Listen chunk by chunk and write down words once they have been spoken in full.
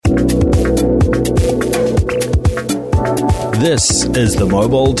This is the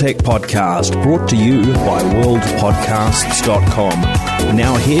Mobile Tech Podcast, brought to you by worldpodcasts.com.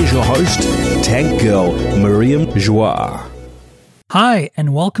 Now here's your host, Tech Girl Miriam Joie. Hi,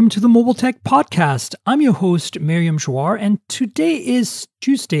 and welcome to the Mobile Tech Podcast. I'm your host, Miriam Joie, and today is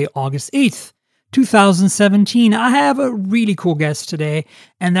Tuesday, August 8th, 2017. I have a really cool guest today,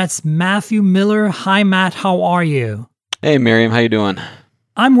 and that's Matthew Miller. Hi, Matt. How are you? Hey, Miriam. How you doing?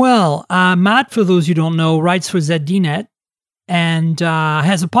 I'm well. Matt, for those you don't know, writes for ZDNet and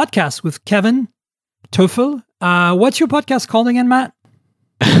has a podcast with Kevin Toffel. What's your podcast called again, Matt?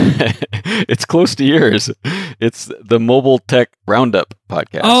 It's close to yours. It's the Mobile Tech Roundup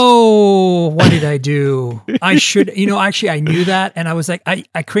podcast. Oh, what did I do? I should, actually I knew that. And I was like, I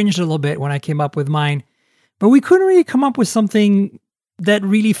cringed a little bit when I came up with mine, but we couldn't really come up with something that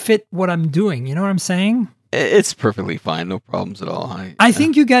really fit what I'm doing. You know what I'm saying? It's perfectly fine. No problems at all. I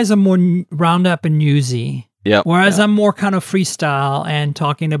think you guys are more roundup and newsy. Yeah. Whereas I'm more kind of freestyle and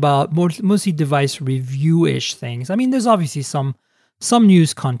talking about mostly device review-ish things. I mean, there's obviously some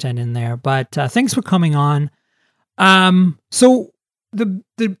news content in there, but thanks for coming on. So I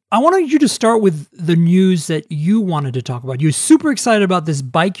wanted you to start with the news that you wanted to talk about. You're super excited about this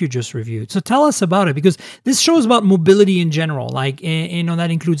bike you just reviewed. So tell us about it, because this show is about mobility in general. Like, that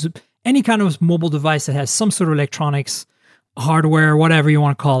includes any kind of mobile device that has some sort of electronics, hardware, whatever you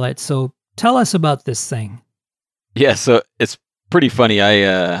want to call it. So tell us about this thing. Yeah, so it's pretty funny.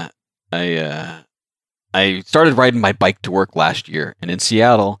 I started riding my bike to work last year, and in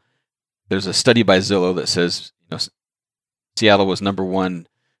Seattle, there's a study by Zillow that says, Seattle was #1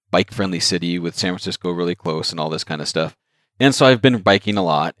 bike-friendly city with San Francisco really close and all this kind of stuff. And so I've been biking a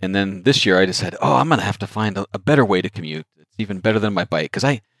lot, and then this year I decided, I'm going to have to find a better way to commute. It's even better than my bike, because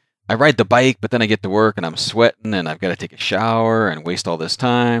I ride the bike, but then I get to work and I'm sweating and I've got to take a shower and waste all this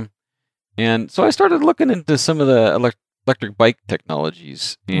time. And so I started looking into some of the electric bike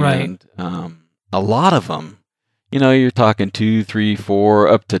technologies, and a lot of them, you're talking $2,000, $3,000, $4,000,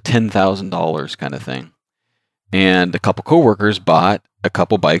 up to $10,000 kind of thing. And a couple coworkers bought a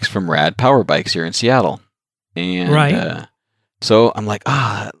couple bikes from Rad Power Bikes here in Seattle, and so I'm like,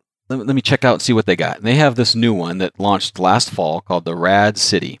 let me check out and see what they got. And they have this new one that launched last fall called the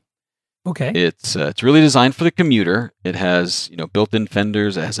RadCity. Okay. It's really designed for the commuter. It has, built-in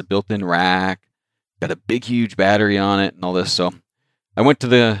fenders. It has a built-in rack. Got a big, huge battery on it and all this. So I went to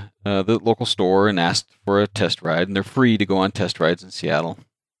the local store and asked for a test ride, and they're free to go on test rides in Seattle.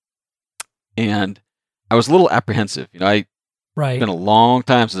 And I was a little apprehensive. It's been a long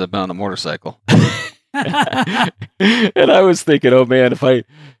time since I've been on a motorcycle. And I was thinking, oh man, if I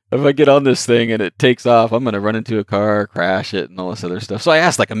get on this thing and it takes off, I'm going to run into a car, crash it, and all this other stuff. So I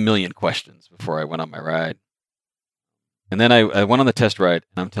asked like a million questions before I went on my ride. And then I went on the test ride,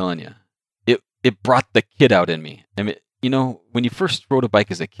 and I'm telling you, it brought the kid out in me. I mean, when you first rode a bike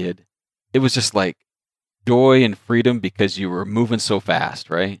as a kid, it was just like joy and freedom because you were moving so fast,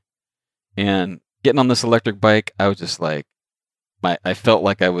 right? And getting on this electric bike, I was just like, I felt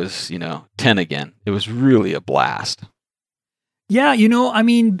like I was, 10 again. It was really a blast. Yeah,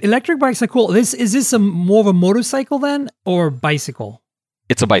 electric bikes are cool. Is this more of a motorcycle then, or bicycle?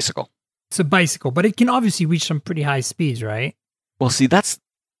 It's a bicycle. It's a bicycle, but it can obviously reach some pretty high speeds, right? Well, see, that's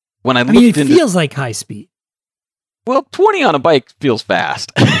when I looked into... it feels like high speed. Well, 20 on a bike feels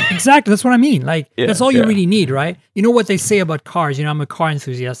fast. Exactly, that's what I mean. That's all you really need, right? You know what they say about cars? I'm a car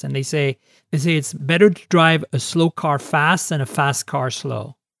enthusiast, and they say it's better to drive a slow car fast than a fast car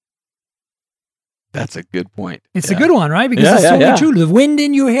slow. That's a good point. It's a good one, right? Because it's totally true. The wind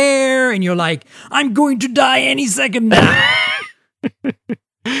in your hair, and you're like, I'm going to die any second now.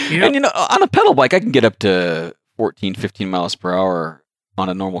 And, on a pedal bike, I can get up to 14, 15 miles per hour on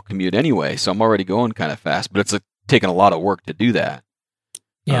a normal commute anyway. So I'm already going kind of fast, but it's taking a lot of work to do that.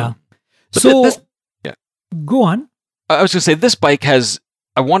 Yeah. Go on. I was going to say, this bike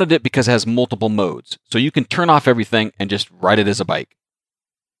I wanted it because it has multiple modes. So you can turn off everything and just ride it as a bike.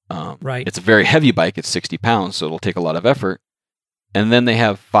 Right. It's a very heavy bike. It's 60 pounds, so it'll take a lot of effort. And then they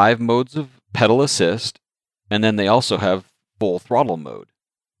have 5 modes of pedal assist, and then they also have full throttle mode.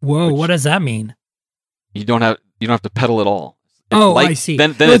 Whoa, what does that mean? You don't have to pedal at all. I see.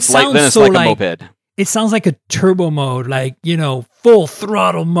 Then it's like a moped. It sounds like a turbo mode, full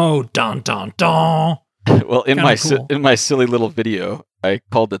throttle mode. Dun dun dun. Well, in my silly little video, I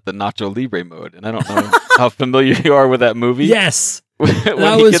called it the Nacho Libre mode, and I don't know how familiar you are with that movie. Yes.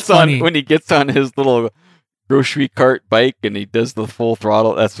 When he gets on his little grocery cart bike and he does the full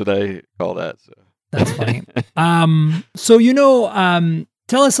throttle, that's what I call that. So that's funny.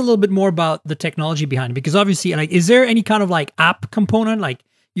 Tell us a little bit more about the technology behind it, because obviously, is there any kind of app component?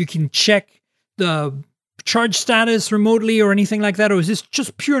 You can check the charge status remotely or anything like that? Or is this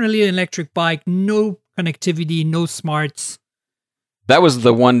just purely an electric bike, no connectivity, no smarts? That was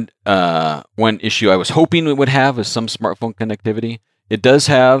the one issue I was hoping it would have, is some smartphone connectivity. It does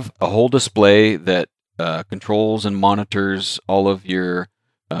have a whole display that controls and monitors all of your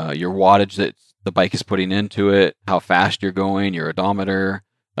wattage that the bike is putting into it, how fast you're going, your odometer,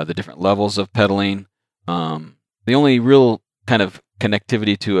 the different levels of pedaling. The only real kind of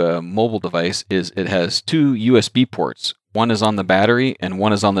connectivity to a mobile device is it has two USB ports. One is on the battery and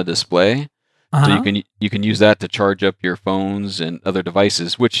one is on the display. So you can use that to charge up your phones and other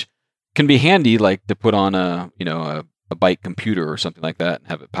devices, which can be handy, like to put on a bike computer or something like that and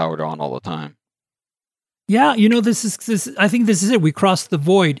have it powered on all the time. Yeah, this. I think this is it. We crossed the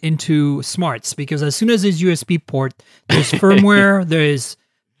void into smarts, because as soon as there's USB port, there's firmware, there's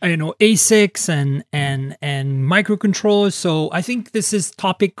ASICs and microcontrollers. So I think this is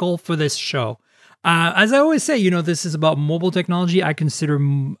topical for this show. As I always say, this is about mobile technology. I consider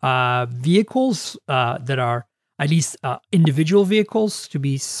vehicles that are at least individual vehicles to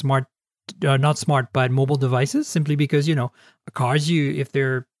be smart, not smart, but mobile devices, simply because, cars, if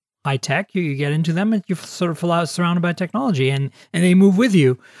they're high tech, you get into them and you're sort of surrounded by technology and they move with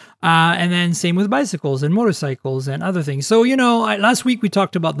you. And then same with bicycles and motorcycles and other things. So, last week we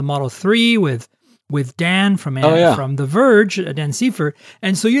talked about the Model 3 with Dan from The Verge, Dan Seifert.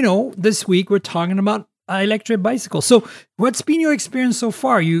 And so, this week we're talking about electric bicycles. So what's been your experience so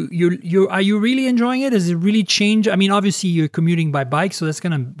far? Are you really enjoying it? Has it really changed? I mean, obviously you're commuting by bike, so that's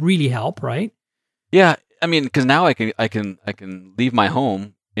going to really help, right? Yeah. I mean, because now I can leave my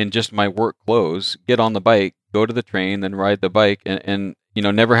home in just my work clothes, get on the bike, go to the train, then ride the bike and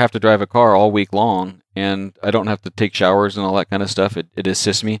never have to drive a car all week long. And I don't have to take showers and all that kind of stuff. It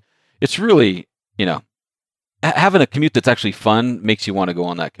assists me. It's really, having a commute that's actually fun makes you want to go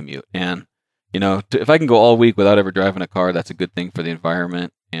on that commute. And, if I can go all week without ever driving a car, that's a good thing for the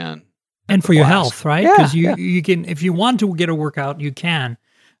environment and for your health, right? Because you can, if you want to get a workout, you can.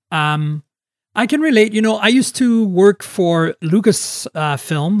 I can relate. I used to work for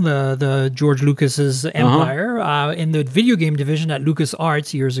Lucasfilm, the George Lucas's empire, in the video game division at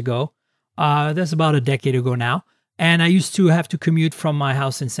LucasArts years ago. That's about a decade ago now. And I used to have to commute from my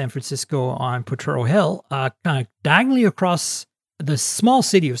house in San Francisco on Potrero Hill, kind of diagonally across the small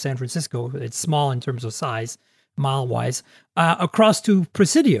city of San Francisco. It's small in terms of size, mile-wise, across to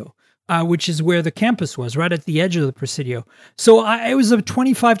Presidio. Which is where the campus was, right at the edge of the Presidio. So it was a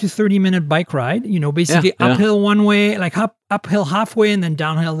 25 to 30-minute bike ride, basically uphill one way, like uphill halfway and then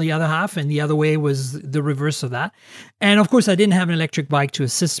downhill the other half, and the other way was the reverse of that. And of course, I didn't have an electric bike to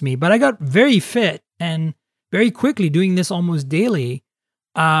assist me, but I got very fit and very quickly doing this almost daily.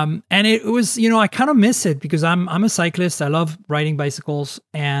 And it was, I kind of miss it because I'm a cyclist. I love riding bicycles,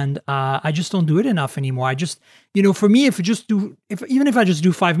 and I just don't do it enough anymore. I just, for me, even if I just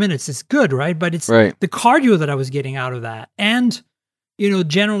do 5 minutes, it's good, right? But it's the cardio that I was getting out of that, and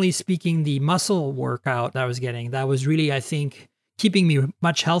generally speaking, the muscle workout that I was getting, that was really, I think, keeping me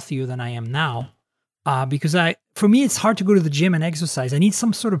much healthier than I am now. Because for me, it's hard to go to the gym and exercise. I need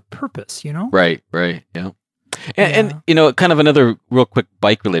some sort of purpose, Right, yeah. And kind of another real quick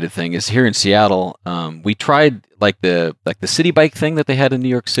bike related thing is here in Seattle, we tried like the city bike thing that they had in New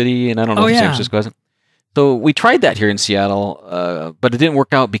York City, and I don't know if San Francisco hasn't. So we tried that here in Seattle, but it didn't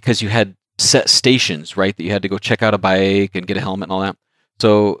work out because you had set stations, right? That you had to go check out a bike and get a helmet and all that.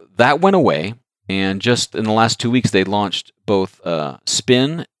 So that went away, and just in the last 2 weeks, they launched both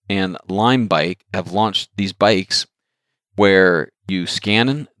Spin and Lime Bike have launched these bikes where you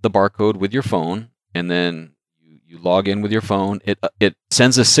scan the barcode with your phone, and then you log in with your phone. It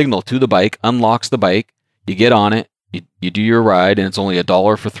sends a signal to the bike, unlocks the bike. You get on it. You do your ride, and it's only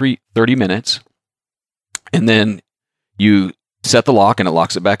 $1 for 30 minutes. And then you set the lock, and it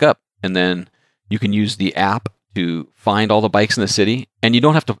locks it back up. And then you can use the app to find all the bikes in the city. And you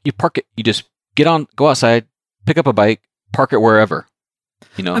don't have to. You park it. You just go outside, pick up a bike, park it wherever.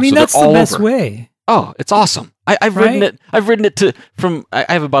 I mean, so that's the best way. Oh, it's awesome. I've ridden it. I've ridden it I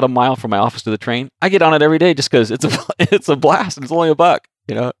have about a mile from my office to the train. I get on it every day just because it's a blast and it's only $1,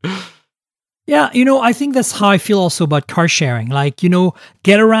 Yeah, I think that's how I feel also about car sharing. Like,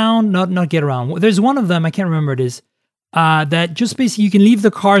 get around, not get around. There's one of them, I can't remember it is, that just basically you can leave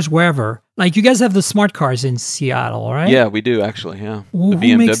the cars wherever. Like, you guys have the smart cars in Seattle, right? Yeah, we do actually, yeah. The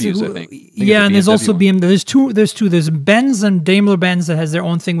BMWs, I think. Yeah, and there's also BMW. There's two. There's Benz and Daimler-Benz that has their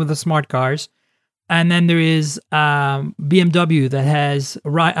own thing with the smart cars. And then there is BMW that has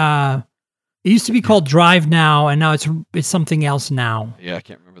It used to be called Drive Now, and now it's something else now. Yeah, I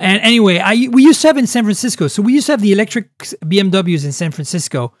can't remember. And anyway, we used to have in San Francisco. So we used to have the electric BMWs in San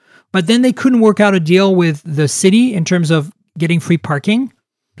Francisco, but then they couldn't work out a deal with the city in terms of getting free parking.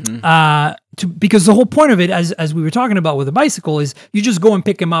 Because the whole point of it, as we were talking about with the bicycle, is you just go and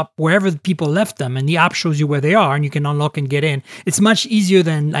pick them up wherever the people left them, and the app shows you where they are, and you can unlock and get in. It's much easier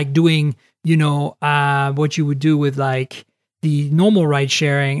than like doing, what you would do with like the normal ride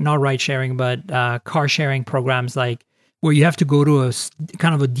sharing, not ride sharing, but car sharing programs, like where you have to go to a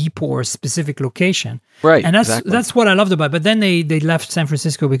kind of a depot or a specific location. Right. And that's what I loved about it. But then they left San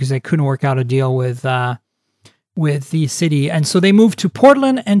Francisco because they couldn't work out a deal with the city. And so they moved to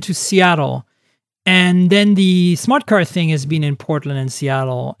Portland and to Seattle. And then the smart car thing has been in Portland and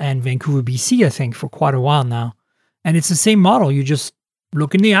Seattle and Vancouver, BC, I think, for quite a while now. And it's the same model. You just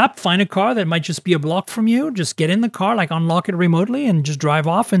look in the app, find a car that might just be a block from you, just get in the car, like unlock it remotely and just drive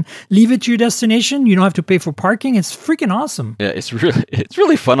off and leave it to your destination. You don't have to pay for parking. It's freaking awesome. Yeah, it's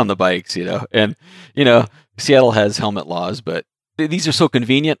really fun on the bikes, And, Seattle has helmet laws, but these are so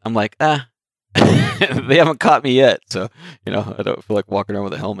convenient. I'm like, they haven't caught me yet. So, I don't feel like walking around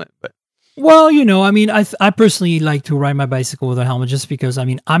with a helmet, but. Well, I personally like to ride my bicycle with a helmet just because,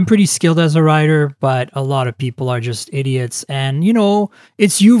 I'm pretty skilled as a rider, but a lot of people are just idiots. And,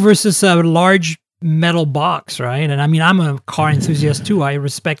 it's you versus a large metal box, right? And I'm a car enthusiast too. I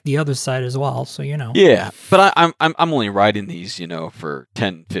respect the other side as well. So, Yeah, but I'm only riding these, for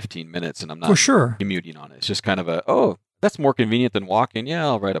 10, 15 minutes and I'm not for sure commuting on it. It's just kind of that's more convenient than walking. Yeah,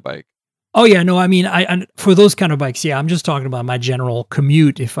 I'll ride a bike. Oh yeah, no, I for those kind of bikes, yeah, I'm just talking about my general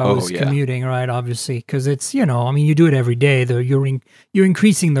commute if I was commuting, right? Obviously, because it's you do it every day. Though you're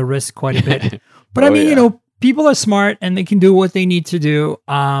increasing the risk quite a bit. But people are smart and they can do what they need to do.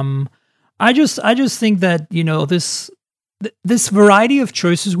 I just think that this variety of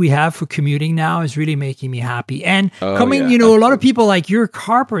choices we have for commuting now is really making me happy. And a lot of people like, you're a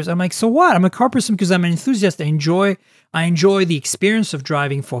car person. I'm like, so what? I'm a car person because I'm an enthusiast. I enjoy the experience of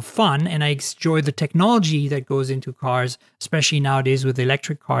driving for fun, and I enjoy the technology that goes into cars, especially nowadays with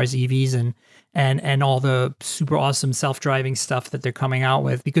electric cars, EVs, and all the super awesome self-driving stuff that they're coming out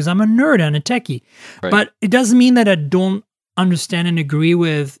with, because I'm a nerd and a techie. Right. But it doesn't mean that I don't understand and agree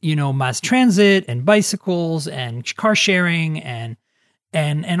with, mass transit and bicycles and car sharing and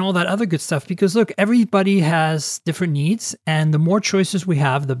all that other good stuff. Because look, everybody has different needs, and the more choices we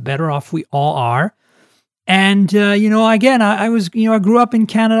have, the better off we all are. And, again, I grew up in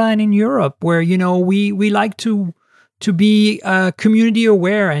Canada and in Europe where, we like to be community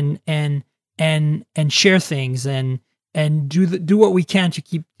aware and share things and do what we can to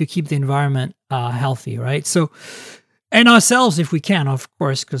keep the environment healthy. Right. So, and ourselves, if we can, of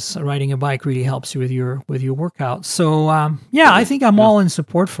course, because riding a bike really helps you with your workout. So, I think I'm all in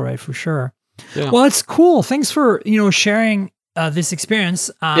support for it for sure. Yeah. Well, it's cool. Thanks for, sharing this experience.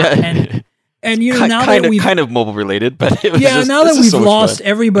 And now that we've kind of mobile related, but it was now that we've lost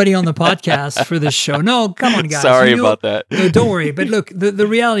everybody on the podcast for this show. No, come on, guys. Sorry about that. No, don't worry. But look, the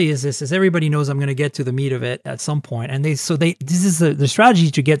reality is this: is everybody knows I'm going to get to the meat of it at some point, and this is the strategy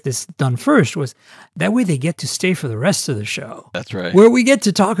to get this done first was that way they get to stay for the rest of the show. That's right. Where we get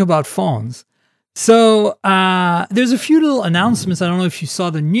to talk about phones. So there's a few little announcements. I don't know if you saw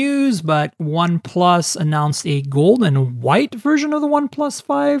the news, but OnePlus announced a gold and white version of the OnePlus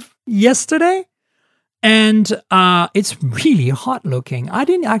 5 yesterday. And it's really hot looking. I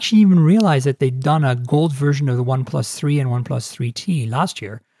didn't actually even realize that they'd done a gold version of the OnePlus 3 and OnePlus 3T last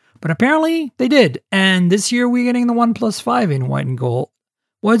year. But apparently they did. And this year we're getting the OnePlus 5 in white and gold.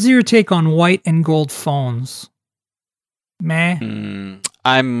 What's your take on white and gold phones? Meh?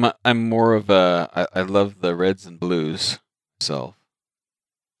 I'm more of I love the reds and blues myself.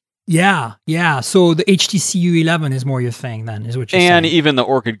 Yeah. So the HTC U11 is more your thing then, is what you're saying. And even the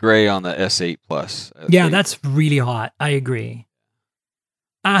Orchid Gray on the S8 Plus. Yeah, that's really hot. I agree.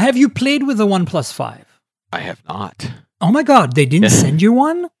 Have you played with the OnePlus 5? I have not. Oh my God, they didn't send you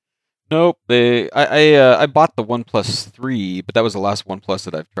one? Nope. I bought the OnePlus 3, but that was the last OnePlus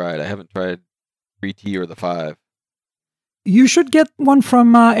that I've tried. I haven't tried 3T or the 5. You should get one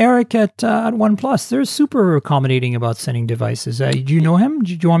from Eric at OnePlus. They're super accommodating about sending devices. Do you know him?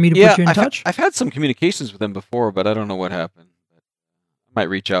 Do you want me to put you in touch? I've had some communications with him before, but I don't know what happened. I might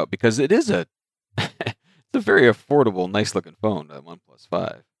reach out because it is it's a very affordable, nice looking phone, that OnePlus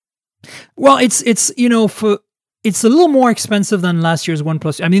 5. Well, it's it's a little more expensive than last year's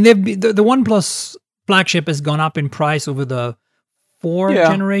OnePlus. I mean, the OnePlus flagship has gone up in price over the 4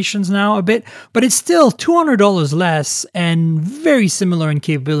 generations now a bit, but it's still $200 less and very similar in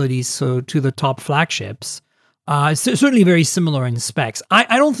capabilities to the top flagships. It's certainly very similar in specs.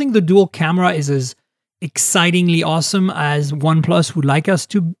 I don't think the dual camera is as excitingly awesome as OnePlus would like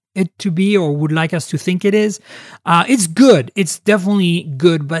it to be, or would like us to think it is. It's good. It's definitely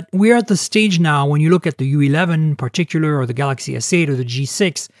good, but we're at the stage now when you look at the U11 in particular, or the Galaxy S8 or the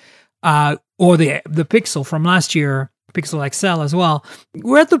G6, or the Pixel from last year, Pixel XL as well.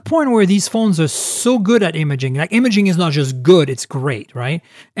 We're at the point where these phones are so good at imaging. Like, imaging is not just good, it's great, right?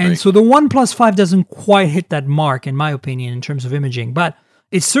 And so the OnePlus 5 doesn't quite hit that mark, in my opinion, in terms of imaging, but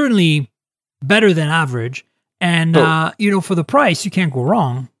it's certainly better than average. And, for the price, you can't go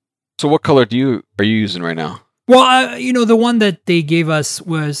wrong. So what color are you using right now? Well, the one that they gave us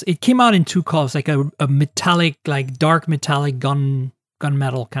it came out in two colors, like a metallic, like dark metallic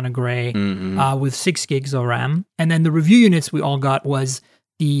gunmetal kind of gray, with 6 gigs of RAM. And then the review units we all got was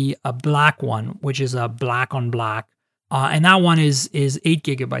the black one, which is a black on black. And that one is 8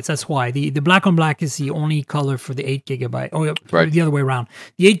 gigabytes. That's why the black on black is the only color for the 8 gigabyte. Oh, right. The other way around.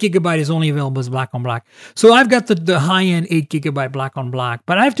 The 8 gigabyte is only available as black on black. So I've got the high end 8 gigabyte black on black.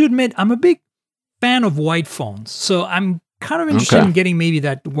 But I have to admit, I'm a big fan of white phones. So I'm kind of interested in getting maybe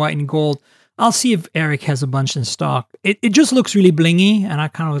that white and gold. I'll see if Eric has a bunch in stock. It just looks really blingy, and I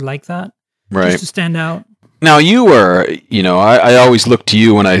kind of like that. Right. Just to stand out. Now you were, I always look to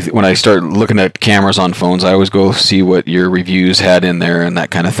you when I start looking at cameras on phones. I always go see what your reviews had in there and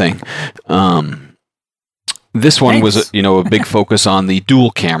that kind of thing. This one was, a big focus on the dual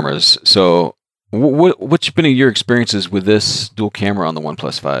cameras. So what's been your experiences with this dual camera on the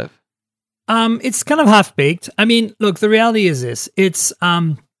OnePlus 5? It's kind of half-baked. I mean, look, the reality is this. It's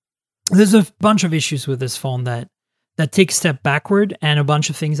there's a bunch of issues with this phone that take a step backward, and a bunch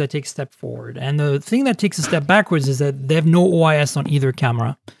of things that take a step forward. And the thing that takes a step backwards is that they have no OIS on either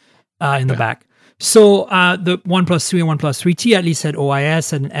camera in the back. So the OnePlus 3 and OnePlus 3T at least had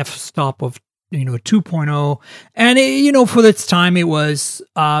OIS and an f-stop of 2.0, and for its time it was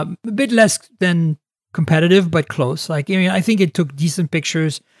a bit less than competitive, but close. Like, I think it took decent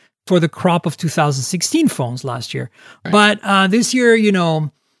pictures for the crop of 2016 phones last year, but this year,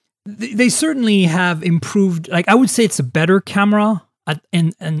 they certainly have improved. Like, I would say it's a better camera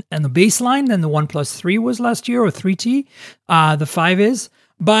in the baseline than the OnePlus 3 was last year, or 3T. The 5 is.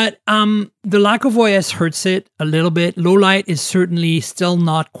 But the lack of OIS hurts it a little bit. Low light is certainly still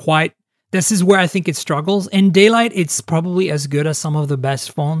not quite. This is where I think it struggles. In daylight, it's probably as good as some of the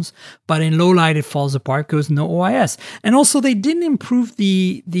best phones. But in low light, it falls apart because no OIS. And also, they didn't improve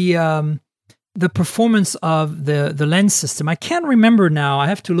the performance of the lens system. I can't remember now. I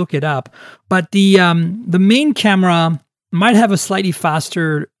have to look it up. But the main camera might have a slightly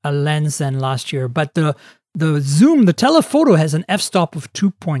faster lens than last year. But the zoom, the telephoto, has an f-stop of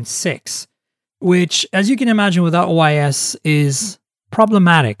 2.6, which, as you can imagine, without OIS is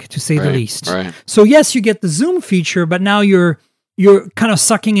problematic, to say the least. Right. So yes, you get the zoom feature, but now you're kind of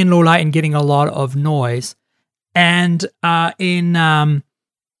sucking in low light and getting a lot of noise. And in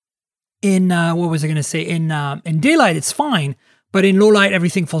what was I going to say? In daylight, it's fine, but in low light,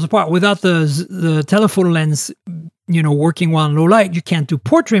 everything falls apart. Without the telephoto lens, working well in low light, you can't do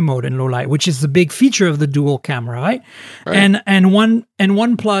portrait mode in low light, which is the big feature of the dual camera, right? And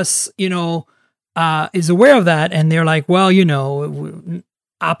OnePlus, is aware of that, and they're like, well,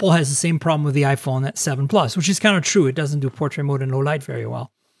 Apple has the same problem with the iPhone 7 Plus, which is kind of true. It doesn't do portrait mode in low light very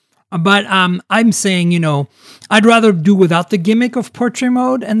well. But I'm saying, I'd rather do without the gimmick of portrait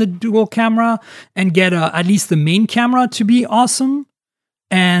mode and the dual camera, and get at least the main camera to be awesome.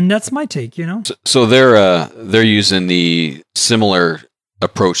 And that's my take, So they're using the similar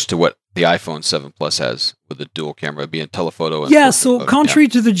approach to what the iPhone 7 Plus has with the dual camera, being telephoto. And so contrary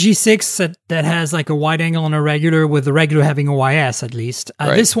to the G6 that has like a wide angle and a regular, with the regular having OIS at least,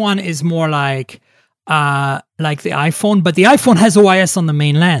 this one is more like the iPhone, but the iPhone has OIS on the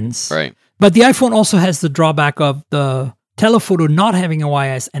main lens. Right. But the iPhone also has the drawback of the telephoto not having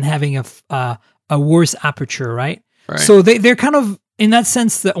OIS and having a worse aperture, right? So they're kind of, in that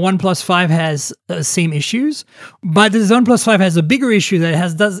sense, the OnePlus 5 has the same issues, but the OnePlus 5 has a bigger issue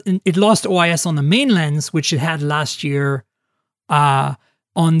that it lost OIS on the main lens, which it had last year on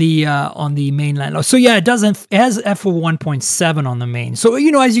the main lens. So yeah, it has f/1.7 on the main. So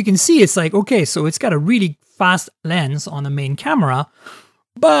as you can see, it's like, okay, so it's got a really fast lens on the main camera,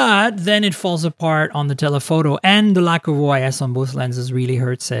 but then it falls apart on the telephoto, and the lack of OIS on both lenses really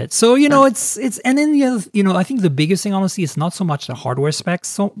hurts it. So it's and then the other, I think the biggest thing, honestly, is not so much the hardware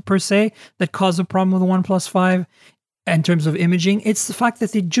specs per se that cause a problem with the OnePlus 5. in terms of imaging, it's the fact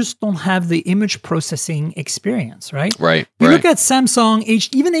that they just don't have the image processing experience, right? Right. You look at Samsung,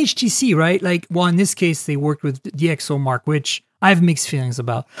 even HTC, right? Like, well, in this case, they worked with DxO Mark, which I have mixed feelings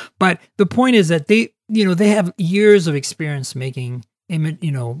about. But the point is that they have years of experience making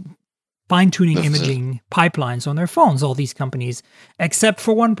fine-tuning imaging pipelines on their phones, all these companies, except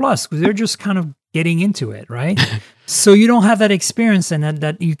for OnePlus, because they're just kind of getting into it, right? So you don't have that experience, and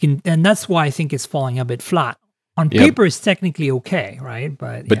that you can, and that's why I think it's falling a bit flat. On paper, it's technically okay, right?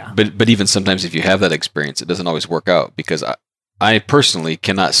 But even sometimes if you have that experience, it doesn't always work out, because I personally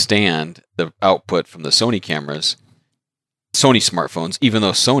cannot stand the output from the Sony cameras, Sony smartphones, even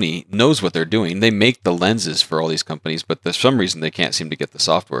though Sony knows what they're doing. They make the lenses for all these companies, but for some reason they can't seem to get the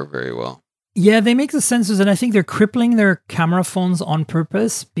software very well. Yeah, they make the sensors, and I think they're crippling their camera phones on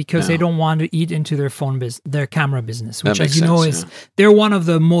purpose because they don't want to eat into their camera business, which, as you know, they're one of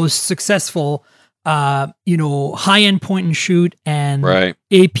the most successful high-end point and shoot and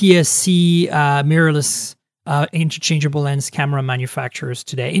APS-C mirrorless interchangeable lens camera manufacturers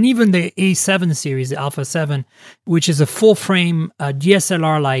today. And even the A7 series, the Alpha 7, which is a full-frame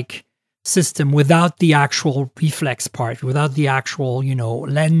DSLR-like system without the actual reflex part, without the actual,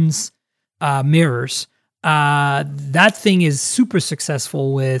 lens mirrors. That thing is super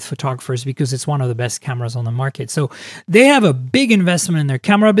successful with photographers because it's one of the best cameras on the market. So they have a big investment in their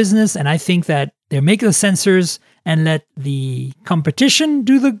camera business, and I think that they make the sensors and let the competition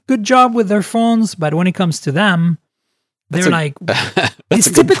do the good job with their phones. But when it comes to them, they're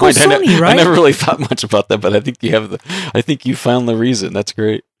it's typical Sony, right? I never really thought much about that, but I think you found the reason. That's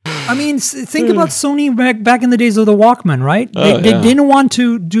great. I mean, think about Sony back in the days of the Walkman, right? They didn't want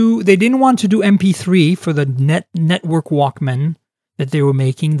to do MP3 for the network Walkman that they were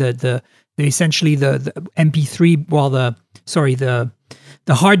making. The essentially the MP3,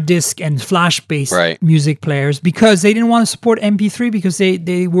 the hard disk and flash based music players, because they didn't want to support MP3 because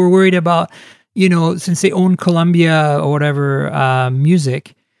they were worried about, since they own Columbia or whatever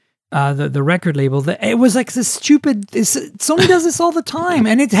music. The record label, it was like this stupid. Sony does this all the time,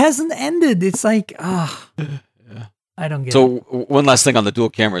 and it hasn't ended. It's like, I don't get it. So one last thing on the dual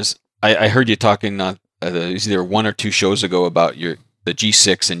cameras, I heard you talking either 1 or 2 shows ago about the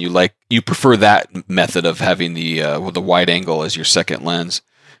G6, and you prefer that method of having the wide angle as your second lens.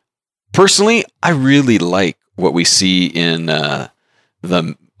 Personally, I really like what we see in the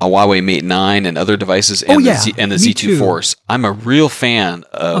Huawei Mate 9 and other devices, and the Z2 Force. I'm a real fan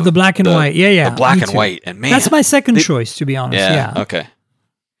of the black and white. Yeah. The black and white. And man, that's my second choice, to be honest. Yeah. Okay.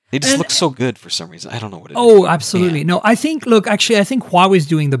 They just look so good for some reason. I don't know what it is. Oh, absolutely. Man. No, I think Huawei's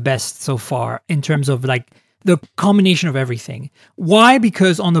doing the best so far in terms of the combination of everything. Why?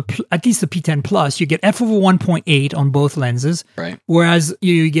 Because on at least the P10 Plus, you get f/1.8 on both lenses, right? Whereas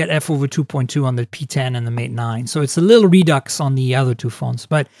you get f/2.2 on the P10 and the Mate 9. So it's a little redux on the other two phones.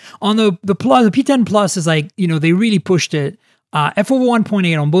 But on the P10 Plus is they really pushed it.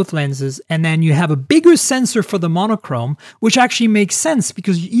 f/1.8 on both lenses, and then you have a bigger sensor for the monochrome, which actually makes sense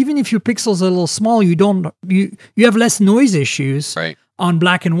because even if your pixels are a little small, you have less noise issues. Right. On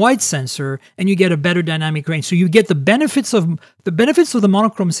black and white sensor, and you get a better dynamic range. So you get the benefits of the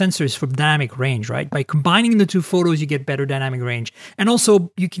monochrome sensors for dynamic range, right? By combining the two photos, you get better dynamic range, and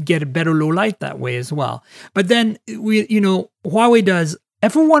also you can get a better low light that way as well. But then Huawei does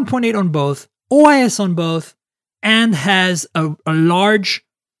f/1.8 on both, OIS on both, and has a large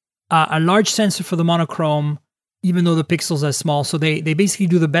sensor for the monochrome, even though the pixels are small. So they basically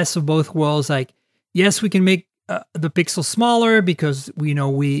do the best of both worlds. Like, yes, we can make the pixels smaller because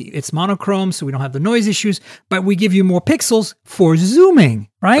it's monochrome, so we don't have the noise issues, but we give you more pixels for zooming,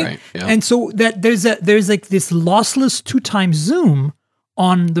 right? Yeah. And so that there's like this lossless 2x zoom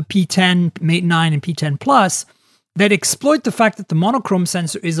on the P10, Mate 9, and P10 Plus that exploit the fact that the monochrome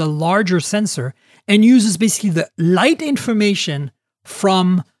sensor is a larger sensor and uses basically the light information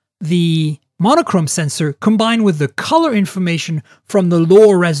from the monochrome sensor combined with the color information from the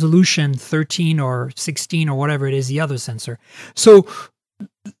lower resolution 13 or 16 or whatever it is, the other sensor. So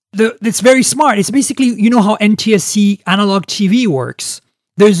it's very smart. It's basically, how NTSC analog TV works.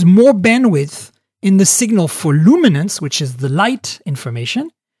 There's more bandwidth in the signal for luminance, which is the light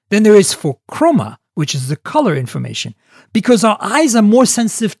information, than there is for chroma, which is the color information. Because our eyes are more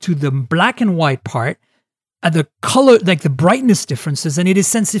sensitive to the black and white part, the color, like the brightness differences, and it is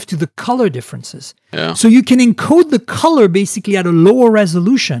sensitive to the color differences. Yeah. So you can encode the color basically at a lower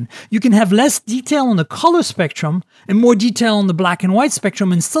resolution. You can have less detail on the color spectrum and more detail on the black and white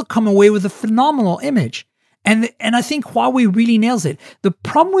spectrum and still come away with a phenomenal image. And I think Huawei really nails it. The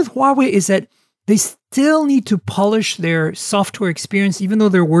problem with Huawei is that they still need to polish their software experience, even though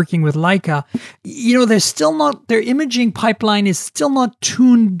they're working with Leica. They're still not, their imaging pipeline is still not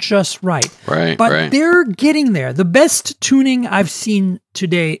tuned just right. Right. But they're getting there. The best tuning I've seen to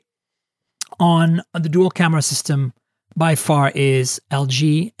date on the dual camera system by far is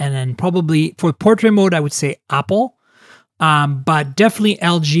LG, and then probably for portrait mode, I would say Apple. But definitely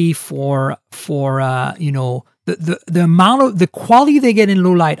LG for the amount of the quality they get in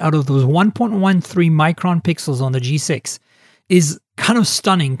low light out of those 1.13 micron pixels on the G6 is kind of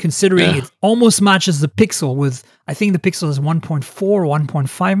stunning, considering it almost matches the Pixel with, I think the Pixel is 1.4 or 1.5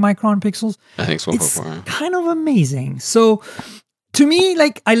 micron pixels. I think it's 1.4. It's kind of amazing. So to me,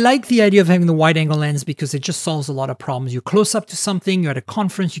 I like the idea of having the wide angle lens because it just solves a lot of problems. You're close up to something, you're at a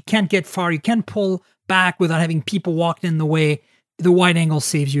conference, you can't get far, you can't pull back without having people walking in the way. The wide angle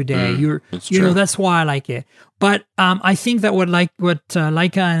saves your day. That's why I like it. But I think that what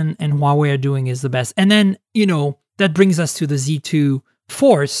Leica and Huawei are doing is the best. And then, that brings us to the Z2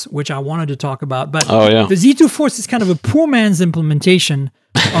 Force, which I wanted to talk about. But the Z2 Force is kind of a poor man's implementation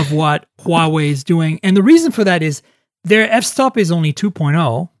of what Huawei is doing. And the reason for that is their f-stop is only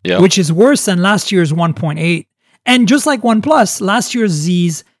 2.0, which is worse than last year's 1.8. And just like OnePlus, last year's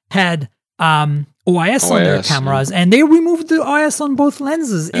Zs had OIS on their cameras, and they removed the OIS on both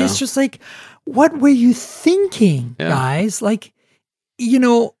lenses. Yeah. It's just what were you thinking, guys? Tell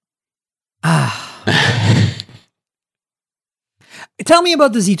me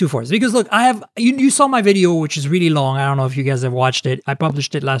about the Z2 Force, because look, I have you saw my video, which is really long. I don't know if you guys have watched it. I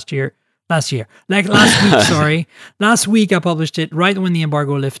published it last week, sorry. Last week I published it right when the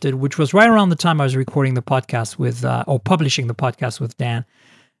embargo lifted, which was right around the time I was recording the podcast or publishing the podcast with Dan.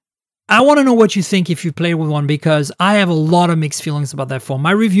 I want to know what you think if you played with one, because I have a lot of mixed feelings about that phone.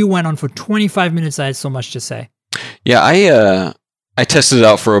 My review went on for 25 minutes. I had so much to say. Yeah, I tested it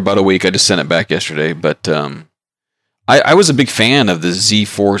out for about a week. I just sent it back yesterday, but I was a big fan of the Z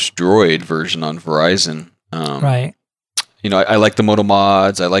Force Droid version on Verizon. Right. I like the Moto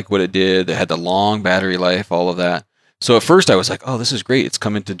mods. I like what it did. It had the long battery life, all of that. So at first I was like, oh, this is great. It's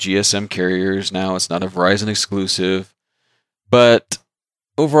coming to GSM carriers now. It's not a Verizon exclusive. But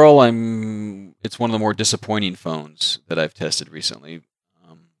overall, it's one of the more disappointing phones that I've tested recently.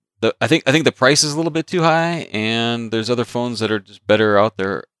 I think the price is a little bit too high, and there's other phones that are just better out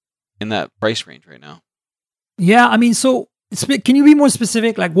there in that price range right now. Yeah, so can you be more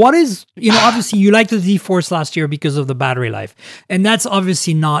specific? What is, obviously you liked the Z Force last year because of the battery life, and that's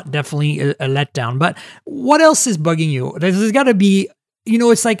obviously not definitely a letdown. But what else is bugging you? There's got to be,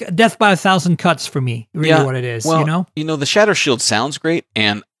 it's like death by 1,000 cuts for me, really what it is, well, the Shadow Shield sounds great,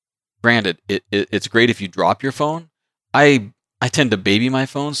 and granted, it's great if you drop your phone. I tend to baby my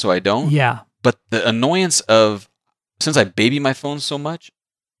phone, so I don't. Yeah. But the annoyance of, since I baby my phone so much,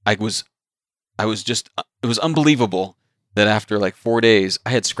 it was unbelievable that after 4 days, I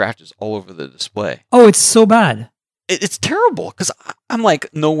had scratches all over the display. Oh, it's so bad. It's terrible, because I'm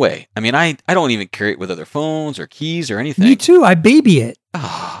like, no way. I don't even carry it with other phones or keys or anything. Me too. I baby it.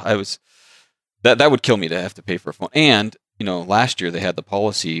 That would kill me to have to pay for a phone. And, last year they had the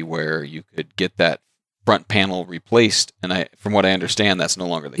policy where you could get that front panel replaced, and from what I understand, that's no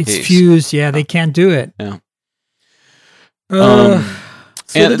longer the case. It's fused. Yeah, they can't do it. Yeah.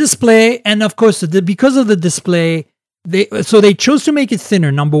 So the display, and of course, because of the display, they chose to make it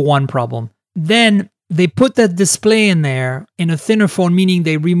thinner. Number one problem. Then they put that display in there in a thinner phone, meaning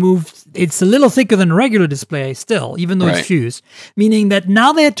they removed. It's a little thicker than a regular display still, even though it's fused. Meaning that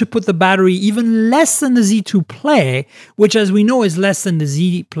now they had to put the battery even less than the Z2 Play, which, as we know, is less than the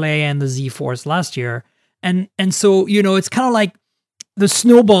Z Play and the Z Force last year. And so it's kind of like the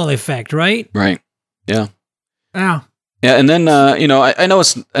snowball effect, right? Right. Yeah. Yeah. Yeah, and then I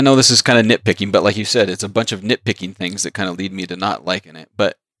know this is kind of nitpicking, but like you said, it's a bunch of nitpicking things that kind of lead me to not liking it.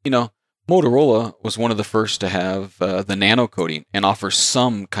 But Motorola was one of the first to have the nano coating and offer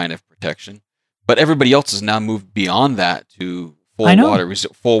some kind of protection, but everybody else has now moved beyond that to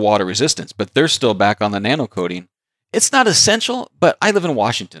full water resistance. But they're still back on the nano coating. It's not essential, but I live in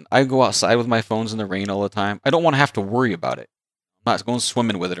Washington. I go outside with my phones in the rain all the time. I don't want to have to worry about it. I'm not going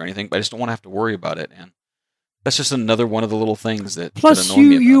swimming with it or anything, but I just don't want to have to worry about it. And that's just another one of the little things that plus annoy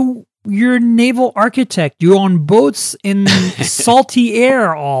me about. You're a naval architect. You're on boats in salty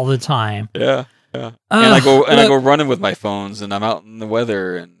air all the time. Yeah. And I go running with my phones, and I'm out in the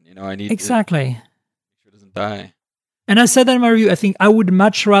weather, and I need exactly. to make sure it doesn't die. And I said that in my review. I think I would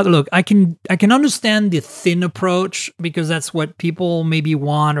much rather look. I can understand the thin approach because that's what people maybe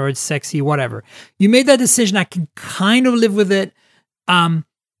want, or it's sexy, whatever. You made that decision. I can kind of live with it.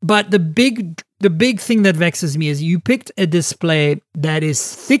 But the big thing that vexes me is you picked a display that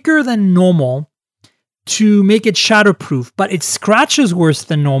is thicker than normal to make it shatterproof, but it scratches worse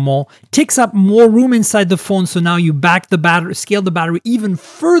than normal, takes up more room inside the phone. So now you scale the battery even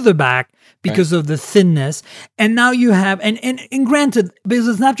further back because of the thinness. And now you have, and granted, because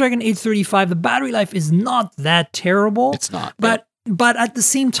the Snapdragon 835, the battery life is not that terrible. It's not. But at the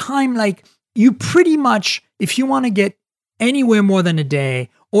same time, like, you pretty much, if you want to get anywhere more than a day,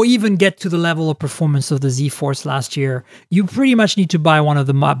 or even get to the level of performance of the Z Force last year, you pretty much need to buy one of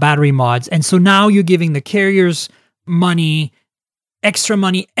the battery mods. And so now you're giving the carriers money, extra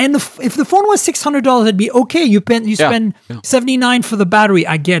money. And if the phone was $600, it'd be okay. You spend $79 for the battery.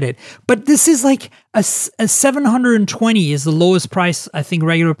 I get it. But this is like a $720 is the lowest price, I think,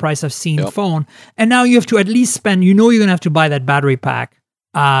 regular price I've seen phone. And now you have to at least spend, you're going to have to buy that battery pack,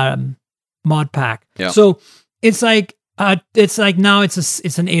 mod pack. Yep. So it's like now it's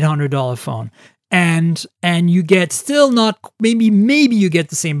an $800 phone, and you get still not maybe you get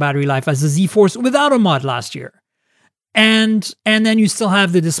the same battery life as the Z Force without a mod last year, and then you still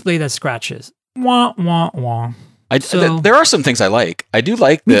have the display that scratches. Wah wah wah. There are some things I like. I do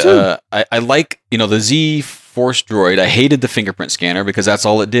like I like the Z Force Droid. I hated the fingerprint scanner because that's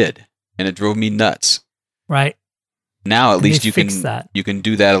all it did, and it drove me nuts. Right. Now at least you can do that.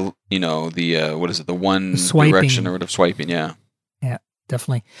 The one swiping. Direction or whatever swiping. Yeah,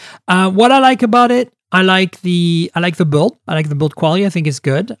 definitely. What I like about it, I like the build. I like the build quality. I think it's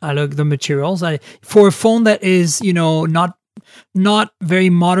good. I like the materials. For a phone that is not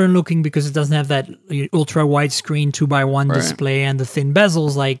very modern looking because it doesn't have that ultra wide screen 2x1 display and the thin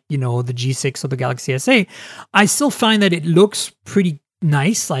bezels like the G6 or the Galaxy S8. I still find that it looks pretty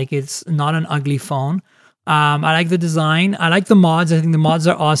nice. Like, it's not an ugly phone. I like the design. I like the mods. I think the mods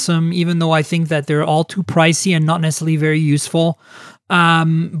are awesome, even though I think that they're all too pricey and not necessarily very useful.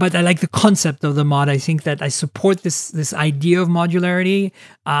 But I like the concept of the mod. I think that I support this idea of modularity.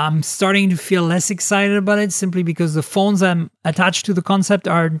 I'm starting to feel less excited about it simply because the phones I'm attached to the concept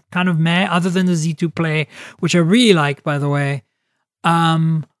are kind of meh, other than the Z2 Play, which I really like, by the way.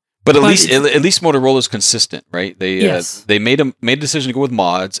 But at least Motorola's consistent, right? They made a decision to go with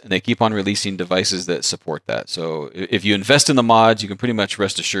mods, and they keep on releasing devices that support that. So if you invest in the mods, you can pretty much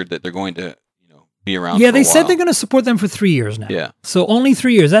rest assured that they're going to be around. Yeah, they said they're going to support them for 3 years now. Yeah, so only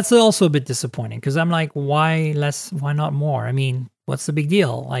 3 years. That's also a bit disappointing because I'm like, why less? Why not more? I mean, what's the big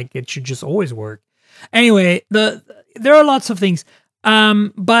deal? Like, it should just always work. Anyway, there are lots of things.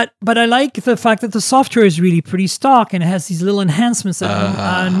 But I like the fact that the software is really pretty stock and it has these little enhancements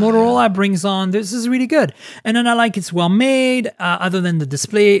that Motorola brings on. This is really good. And then I like it's well made, other than the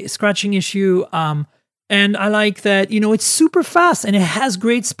display scratching issue. And I like that, it's super fast and it has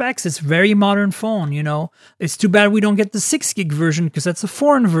great specs. It's a very modern phone, It's too bad we don't get the 6 gig version because that's a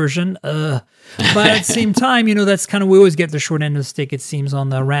foreign version. But at the same time, that's kind of, we always get the short end of the stick, it seems, on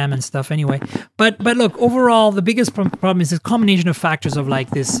the RAM and stuff anyway. But look, overall, the biggest problem is this combination of factors of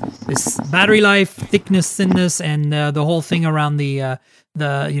like this battery life, thickness, thinness, and the whole thing around the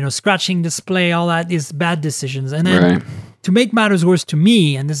scratching display, all that is bad decisions. And then to make matters worse to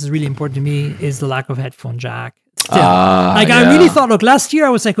me, and this is really important to me, is the lack of headphone jack. I really thought, look, last year I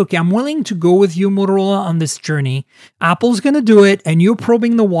was like, okay, I'm willing to go with you, Motorola, on this journey. Apple's going to do it, and you're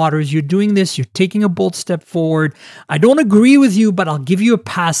probing the waters. You're doing this. You're taking a bold step forward. I don't agree with you, but I'll give you a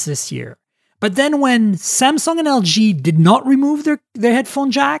pass this year. But then when Samsung and LG did not remove their headphone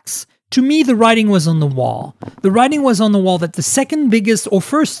jacks, to me, the writing was on the wall. The writing was on the wall that the second biggest, or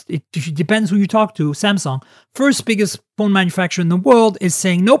first, it depends who you talk to, Samsung, first biggest phone manufacturer in the world is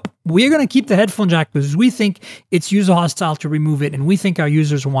saying, nope, we're going to keep the headphone jack because we think it's user hostile to remove it and we think our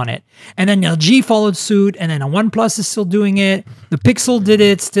users want it. And then LG followed suit, and then OnePlus is still doing it. The Pixel did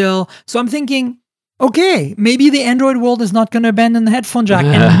it still. So I'm thinking, okay, maybe the Android world is not going to abandon the headphone jack.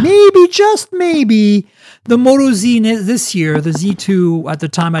 And maybe, just maybe, the Moto Z this year, the Z2, at the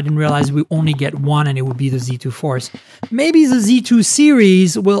time I didn't realize we only get one and it would be the Z2 Force. Maybe the Z2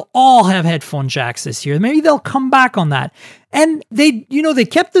 series will all have headphone jacks this year. Maybe they'll come back on that. And they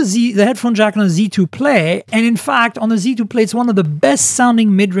kept the headphone jack on the Z2 Play. And in fact, on the Z2 Play, it's one of the best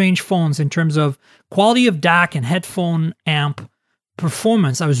sounding mid-range phones in terms of quality of DAC and headphone amp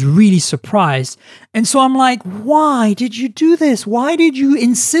performance. I was really surprised. And so I'm like, why did you do this? Why did you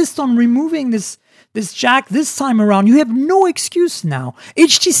insist on removing this jack this time around? You have no excuse now.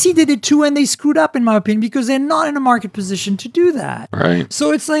 HTC did it too, and they screwed up, in my opinion, because they're not in a market position to do that. Right.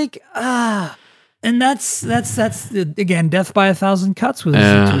 So it's like, and that's again, death by 1,000 cuts with the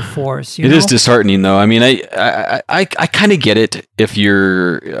Z2 Force. It is disheartening, though. I mean, I kind of get it if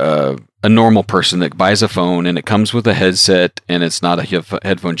you're a normal person that buys a phone and it comes with a headset and it's not a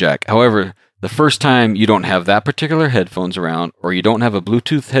headphone jack. However, the first time you don't have that particular headphones around, or you don't have a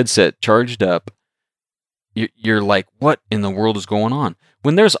Bluetooth headset charged up, you're like, what in the world is going on?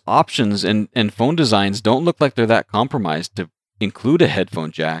 When there's options and phone designs don't look like they're that compromised to include a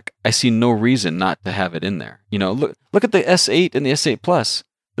headphone jack, I see no reason not to have it in there. Look at the S8 and the S8 Plus.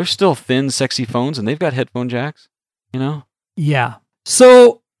 They're still thin, sexy phones, and they've got headphone jacks. Yeah.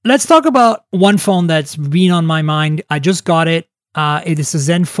 So let's talk about one phone that's been on my mind. I just got it. It is a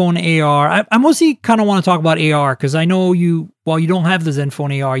Zenfone AR. I mostly kind of want to talk about AR because I know you don't have the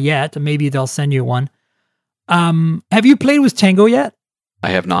Zenfone AR yet. Maybe they'll send you one. Have you played with Tango yet? I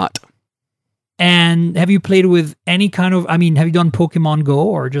have not. And have you played with any kind of, have you done Pokemon Go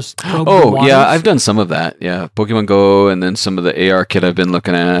or just? Yeah, I've done some of that. Yeah, Pokemon Go and then some of the AR kit I've been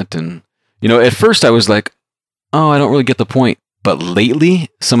looking at. And, at first I was like, oh, I don't really get the point. But lately,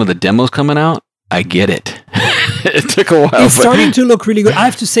 some of the demos coming out, I get it. It took a while. It's starting to look really good. I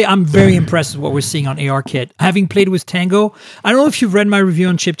have to say, I'm very impressed with what we're seeing on AR Kit. Having played with Tango, I don't know if you've read my review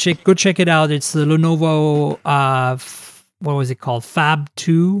on ChipChick. Go check it out. It's the Lenovo, what was it called? Fab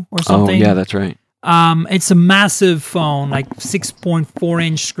 2 or something. Oh, yeah, that's right. It's a massive phone, like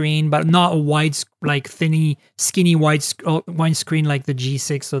 6.4-inch screen, but not a wide, like skinny wide screen like the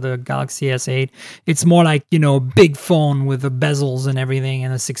G6 or the Galaxy S8. It's more like, big phone with the bezels and everything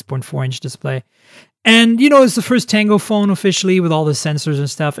and a 6.4-inch display. And, it's the first Tango phone officially with all the sensors and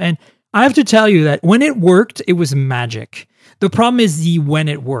stuff. And I have to tell you that when it worked, it was magic. The problem is when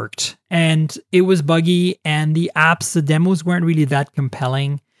it worked. And it was buggy, and the apps, the demos weren't really that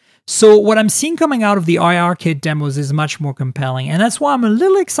compelling. So what I'm seeing coming out of the IR Kit demos is much more compelling. And that's why I'm a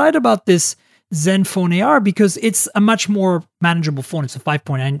little excited about this Zenfone AR, because it's a much more manageable phone. It's a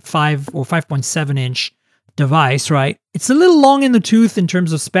 5.5 or 5.7-inch device, right? It's a little long in the tooth in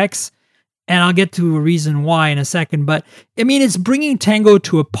terms of specs, and I'll get to a reason why in a second. But, it's bringing Tango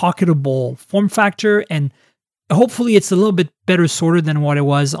to a pocketable form factor, and hopefully it's a little bit better sorted than what it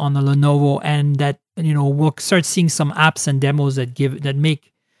was on the Lenovo, and that, we'll start seeing some apps and demos that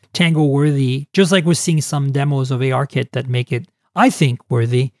make Tango worthy, just like we're seeing some demos of ARKit that make it, I think,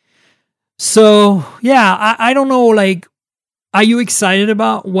 worthy. So, yeah, I don't know, are you excited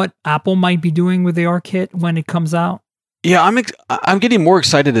about what Apple might be doing with ARKit when it comes out? Yeah, I'm getting more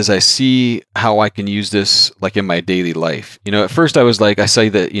excited as I see how I can use this like in my daily life. At first I was like, I say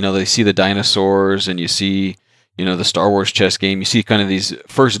that, they see the dinosaurs and you see, the Star Wars chess game, you see kind of these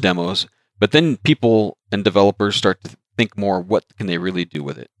first demos, but then people and developers start to think more, what can they really do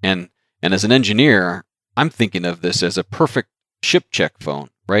with it? And as an engineer, I'm thinking of this as a perfect ship check phone,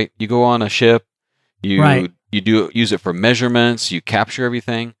 right? You go on a ship, you use it for measurements, you capture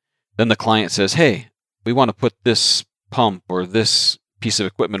everything. Then the client says, hey, we want to put this pump or this piece of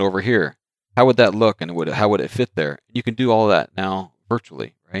equipment over here. How would that look, and how would it fit there? You can do all of that now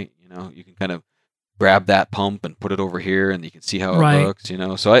virtually, right? You can kind of grab that pump and put it over here, and you can see how it looks.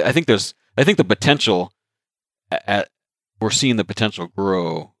 So I think the potential we're seeing the potential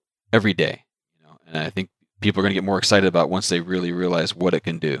grow every day, and I think people are going to get more excited about once they really realize what it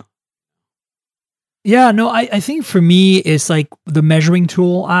can do. Yeah, no, I think for me, it's like the measuring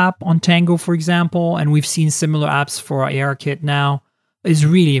tool app on Tango, for example, and we've seen similar apps for ARKit now, is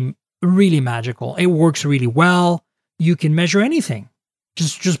really, really magical. It works really well. You can measure anything.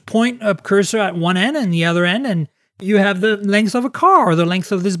 Just point a cursor at one end and the other end, and you have the length of a car, or the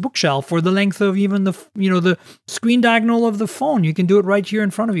length of this bookshelf, or the length of even the screen diagonal of the phone. You can do it right here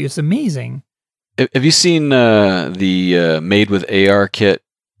in front of you. It's amazing. Have you seen the Made with ARKit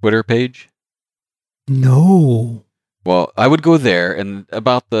Twitter page? No. Well, I would go there, and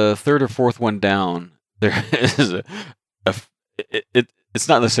about the third or fourth one down, there is it's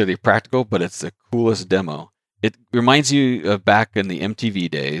not necessarily practical, but it's the coolest demo. It reminds you of back in the MTV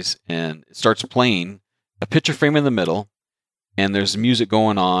days, and it starts playing a picture frame in the middle, and there's music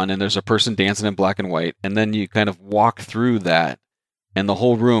going on, and there's a person dancing in black and white, and then you kind of walk through that, and the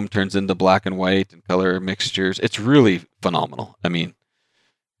whole room turns into black and white and color mixtures. It's really phenomenal.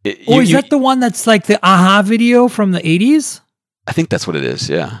 Is that the one that's like the Aha video from the 80s? I think that's what it is,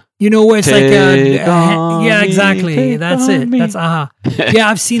 yeah. Where it's yeah, exactly. That's it. That's Aha. Yeah,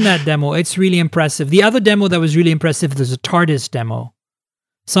 I've seen that demo. It's really impressive. The other demo that was really impressive, there's a TARDIS demo.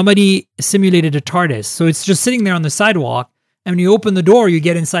 Somebody simulated a TARDIS. So it's just sitting there on the sidewalk, and when you open the door, you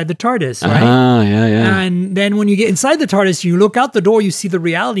get inside the TARDIS, right? Yeah. And then when you get inside the TARDIS, you look out the door, you see the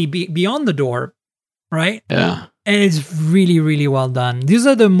reality beyond the door, right? Yeah. And it's really, really well done. These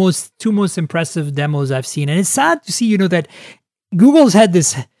are the two most impressive demos I've seen. And it's sad to see, that Google's had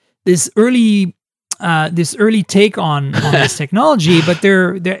this early take on this technology, but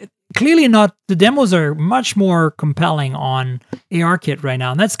clearly not. The demos are much more compelling on ARKit right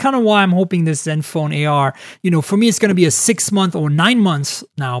now. And that's kind of why I'm hoping this Zenfone AR, for me, it's going to be a 6 month or 9 months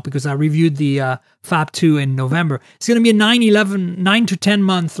now, because I reviewed the Fab 2 in November. It's going to be a 9 to 10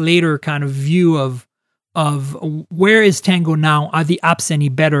 month later kind of view of where is Tango now? Are the apps any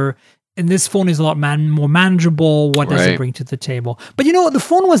better? And this phone is a lot more manageable. What does it bring to the table? But the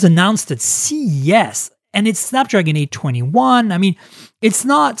phone was announced at CES. And it's Snapdragon 821. I mean, it's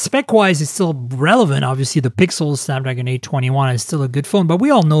not, spec-wise, it's still relevant. Obviously, the Pixel Snapdragon 821 is still a good phone, but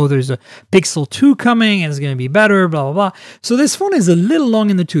we all know there's a Pixel 2 coming, and it's going to be better, blah, blah, blah. So this phone is a little long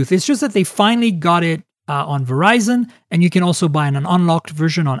in the tooth. It's just that they finally got it on Verizon, and you can also buy an unlocked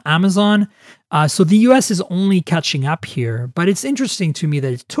version on Amazon. So the US is only catching up here, but it's interesting to me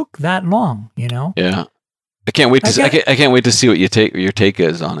that it took that long, Yeah. I can't wait to I can't wait to see what your take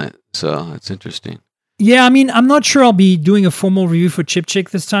is on it. So it's interesting. Yeah, I mean, I'm not sure I'll be doing a formal review for Chip Chick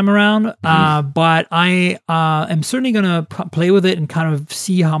this time around, but I am certainly going to play with it and kind of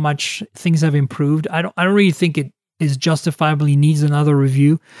see how much things have improved. I don't really think it is justifiably needs another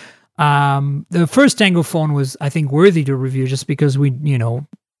review. The first Tango phone was, I think, worthy to review just because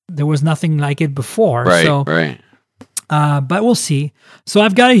there was nothing like it before. Right. But we'll see. So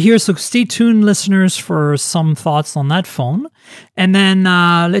I've got it here. So stay tuned, listeners, for some thoughts on that phone. And then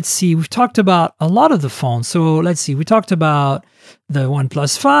let's see. We've talked about a lot of the phones. So let's see. We talked about the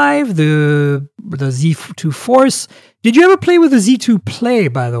OnePlus 5, the Z2 Force. Did you ever play with the Z2 Play,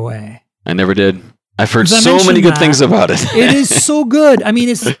 by the way? I never did. I've heard so many good things about it. It is so good. I mean,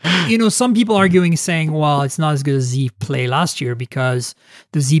 it's, some people arguing, saying, well, it's not as good as Z Play last year because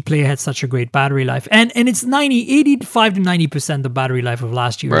the Z Play had such a great battery life. And it's 85 to 90% the battery life of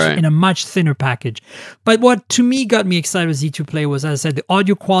last year in a much thinner package. But what to me got me excited with Z2 Play was, as I said, the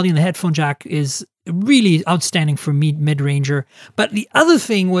audio quality and the headphone jack is really outstanding for mid-ranger. But the other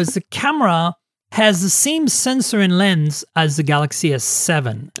thing was the camera has the same sensor and lens as the Galaxy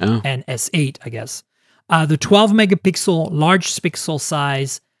S7 and S8, I guess. The 12 megapixel large pixel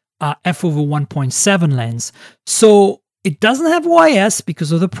size f/1.7 lens. So it doesn't have OIS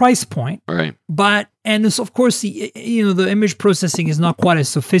because of the price point. Right. And this, of course, the image processing is not quite as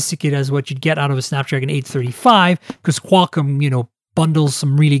sophisticated as what you'd get out of a Snapdragon 835 because Qualcomm, bundles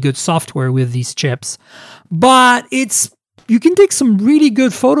some really good software with these chips. But you can take some really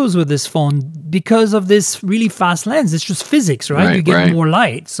good photos with this phone because of this really fast lens. It's just physics, right? You get more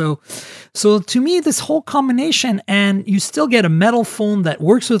light. So to me, this whole combination, and you still get a metal phone that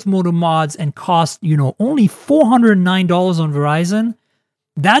works with Moto Mods and costs, only $409 on Verizon.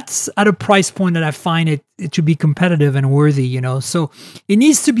 That's at a price point that I find it to be competitive and worthy, So it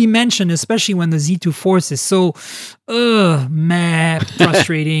needs to be mentioned, especially when the Z2 Force is so,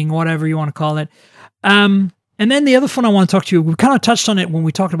 frustrating, whatever you want to call it. And then the other phone I want to talk to you, we kind of touched on it when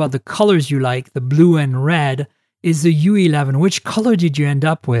we talked about the colors you like, the blue and red, is the U11. Which color did you end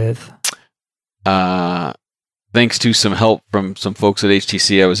up with? Thanks to some help from some folks at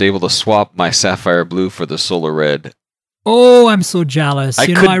HTC, I was able to swap my sapphire blue for the solar red. Oh, I'm so jealous. I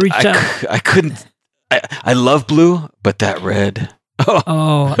reached out. I couldn't. I love blue, but that red.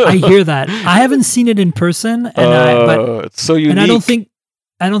 Oh, I hear that. I haven't seen it in person, but it's so unique. And I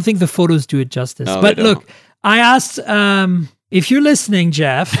don't think the photos do it justice. No, but look, I asked, if you're listening,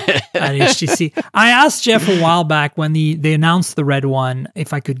 Jeff, at HTC, I asked Jeff a while back when they announced the red one,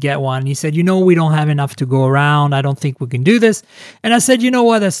 if I could get one. He said, we don't have enough to go around. I don't think we can do this. And I said, you know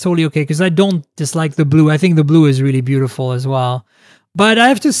what? That's totally okay because I don't dislike the blue. I think the blue is really beautiful as well. But I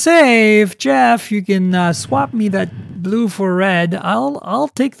have to say, if Jeff, you can swap me that blue for red, I'll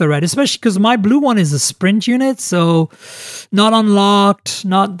take the red, especially because my blue one is a Sprint unit, so not unlocked,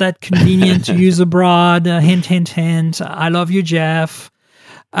 not that convenient to use abroad. Hint, hint, hint. I love you, Jeff.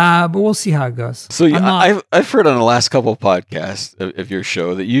 But we'll see how it goes. So I've heard on the last couple of podcasts of your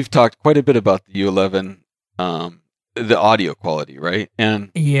show that you've talked quite a bit about the U11, the audio quality, right?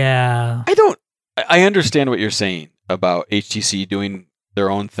 And yeah, I understand what you're saying about HTC doing their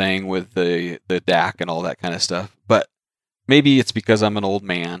own thing with the DAC and all that kind of stuff. But maybe it's because I'm an old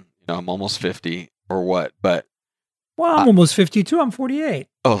man, I'm almost 50 or what, but... Well, I'm almost 52, I'm 48.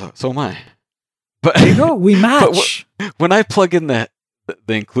 Oh, so am I. But there you go, we match. When I plug in the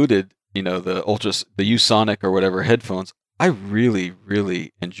included, the Usonic or whatever headphones, I really,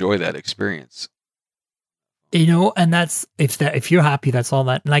 really enjoy that experience. And that's if you're happy, that's all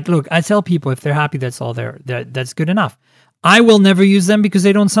that. Like, look, I tell people if they're happy, that's all that's good enough. I will never use them because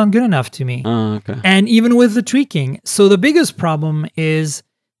they don't sound good enough to me. Oh, okay. And even with the tweaking, so the biggest problem is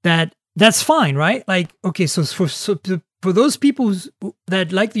that's fine, right? Like, okay, so for those people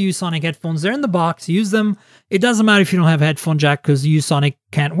that like the Usonic headphones, they're in the box. Use them. It doesn't matter if you don't have a headphone jack because the Usonic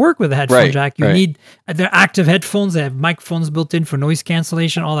can't work with a headphone jack. You need they're active headphones. They have microphones built in for noise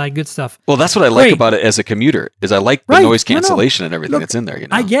cancellation, all that good stuff. Well, that's what I like about it as a commuter is I like the noise cancellation and everything that's in there.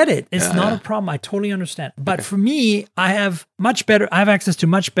 I get it. It's not a problem. I totally understand. But for me, I have access to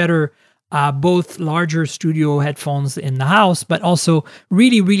much better both larger studio headphones in the house, but also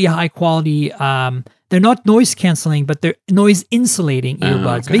really, really high quality. They're not noise canceling, but they're noise insulating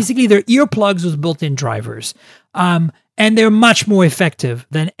earbuds. Basically, they're earplugs with built-in drivers. And they're much more effective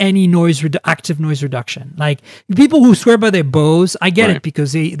than any active noise reduction. Like people who swear by their Bose, I get it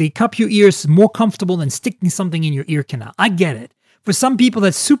because they cup your ears more comfortable than sticking something in your ear canal. I get it. For some people,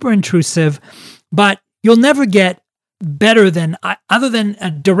 that's super intrusive, but you'll never get better than, other than a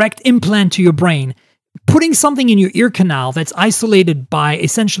direct implant to your brain, putting something in your ear canal that's isolated by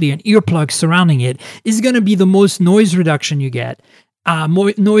essentially an earplug surrounding it is going to be the most noise reduction you get,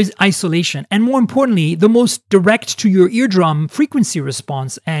 more noise isolation, and more importantly, the most direct to your eardrum frequency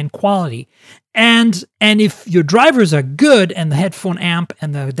response and quality. And if your drivers are good and the headphone amp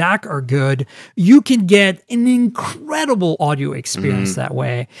and the DAC are good, you can get an incredible audio experience that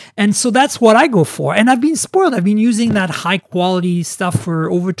way. And so that's what I go for. And I've been spoiled. I've been using that high quality stuff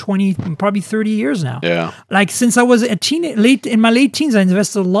for over 20, probably 30 years now. Yeah. Like since I was in my late teens, I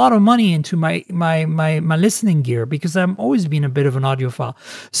invested a lot of money into my listening gear because I've always been a bit of an audiophile.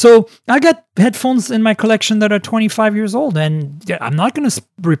 So I got headphones in my collection that are 25 years old, and I'm not going to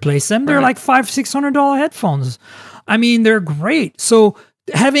replace them. They're like $500-$600 headphones. I mean, they're great. So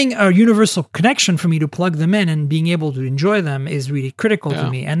having a universal connection for me to plug them in and being able to enjoy them is really critical to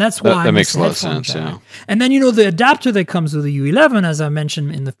me. And that's why that makes a lot of sense. Yeah. And then, the adapter that comes with the U11, as I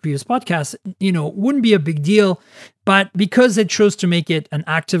mentioned in the previous podcast, wouldn't be a big deal. But because they chose to make it an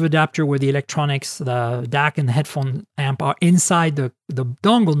active adapter where the electronics, the DAC and the headphone amp are inside the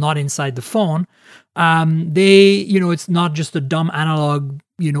dongle, not inside the phone, it's not just a dumb analog,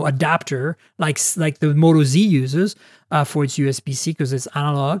 adapter like the Moto Z uses for its USB-C because it's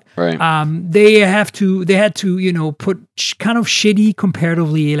analog. Right. They had to, put kind of shitty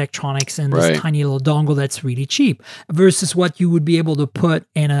comparatively electronics in this tiny little dongle that's really cheap versus what you would be able to put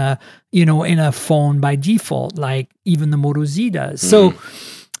in a phone by default, like even the Moto Z does. So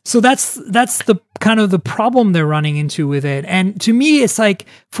that's the kind of the problem they're running into with it. And to me, it's like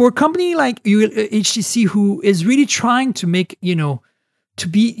for a company like HTC who is really trying to make, to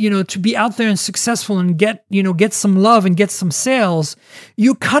be out there and successful and get some love and get some sales,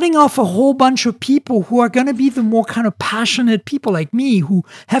 you're cutting off a whole bunch of people who are going to be the more kind of passionate people like me who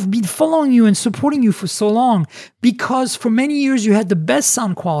have been following you and supporting you for so long because for many years you had the best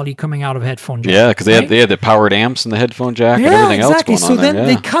sound quality coming out of headphone jack. Yeah, because they had the powered amps and the headphone jack and everything else going on. So then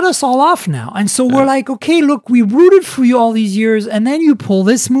they cut us all off now. And so we're like, okay, look, we rooted for you all these years and then you pull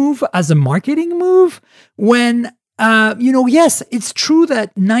this move as a marketing move when yes, it's true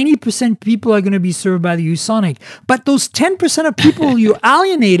that 90% people are going to be served by the Usonic, but those 10% of people you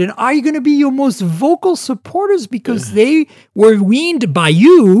alienated are going to be your most vocal supporters because they were weaned by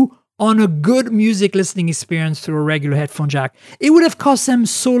you on a good music listening experience through a regular headphone jack. It would have cost them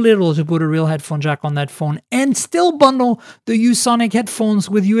so little to put a real headphone jack on that phone and still bundle the Usonic headphones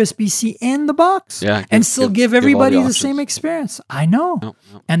with USB-C in the box and still give everybody the same experience. I know.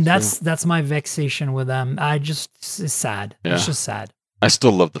 And that's my vexation with them. It's sad. Yeah. It's just sad. I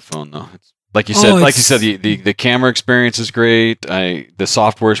still love the phone though. It's, like you said, the camera experience is great. The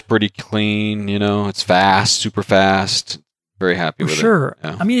software is pretty clean, it's fast, super fast. Very happy with it. Sure.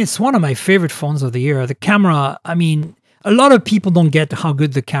 Yeah. I mean, it's one of my favorite phones of the year. The camera, I mean, a lot of people don't get how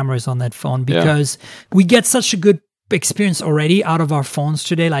good the camera is on that phone because we get such a good experience already out of our phones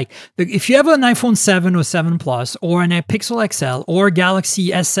today. Like if you have an iPhone 7 or 7 Plus or an Pixel XL or Galaxy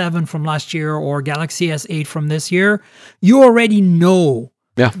S7 from last year or Galaxy S8 from this year, you already know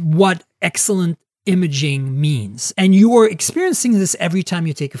what excellent imaging means, and you are experiencing this every time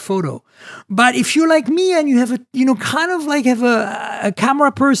you take a photo. But if you're like me and you have a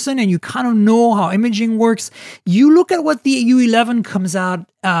camera person and you kind of know how imaging works, you look at what the U11 comes out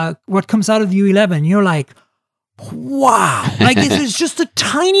of the U11, you're like, wow, like it's just a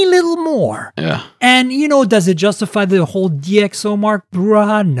tiny little more. Yeah. And, does it justify the whole DxO mark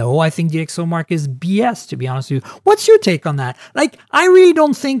brouhaha? No, I think DxO mark is BS, to be honest with you. What's your take on that? Like, I really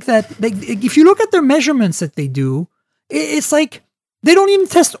don't think that, if you look at their measurements that they do, it's like they don't even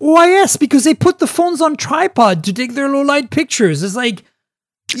test OIS because they put the phones on tripod to take their low light pictures. It's like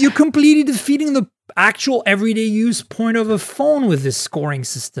you're completely defeating the actual everyday use point of a phone with this scoring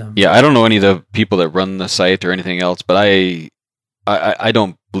system. Yeah, I don't know any of the people that run the site or anything else, but I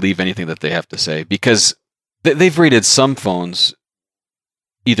don't believe anything that they have to say because they've rated some phones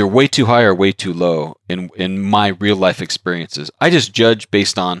either way too high or way too low in my real life experiences. I just judge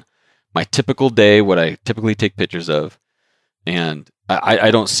based on my typical day, what I typically take pictures of, and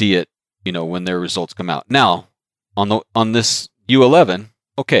I don't see it, when their results come out. Now, on this U11,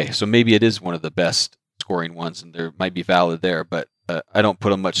 okay, so maybe it is one of the best scoring ones, and there might be valid there, but I don't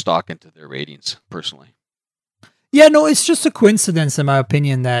put much stock into their ratings personally. Yeah, no, it's just a coincidence, in my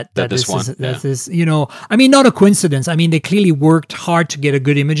opinion, that this one, is, not a coincidence. I mean, they clearly worked hard to get a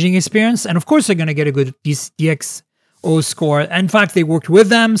good imaging experience, and of course they're going to get a good DxO score. In fact, they worked with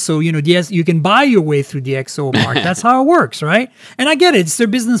them, so, you can buy your way through DxO Mark. That's how it works, right? And I get it. It's their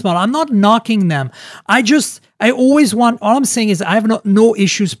business model. I'm not knocking them. I always want, all I'm saying is I have no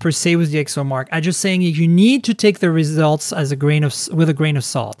issues per se with the DxO Mark. I'm just saying you need to take the results with a grain of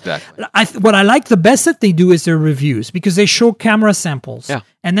salt. Exactly. What I like the best that they do is their reviews, because they show camera samples. Yeah.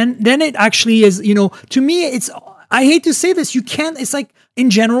 And then it actually is, to me, I hate to say this, it's like in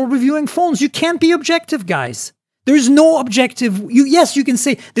general reviewing phones, you can't be objective, guys. There's no objective. Yes, you can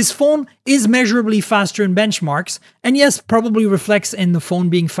say this phone is measurably faster in benchmarks, and yes, probably reflects in the phone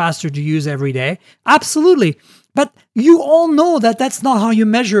being faster to use every day. Absolutely. But you all know that that's not how you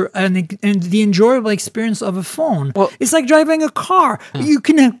measure and the enjoyable experience of a phone. Well, it's like driving a car. You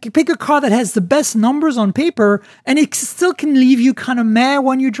can pick a car that has the best numbers on paper, and it still can leave you kind of meh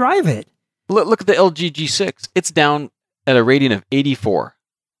when you drive it. Look at the LG G6. It's down at a rating of 84.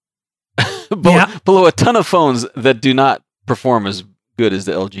 Below a ton of phones that do not perform as good as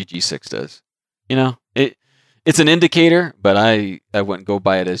the LG G6 does. It's an indicator, but I wouldn't go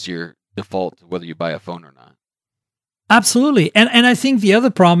by it as your default whether you buy a phone or not. Absolutely. And I think the other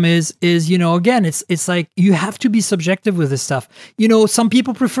problem is again, it's like you have to be subjective with this stuff. Some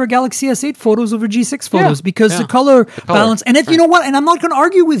people prefer Galaxy S8 photos over G6 photos because the color balance. And you know what? And I'm not going to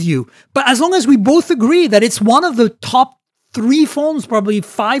argue with you, but as long as we both agree that it's one of the top 3 phones, probably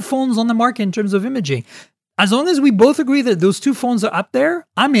 5 phones on the market in terms of imaging. As long as we both agree that those 2 phones are up there,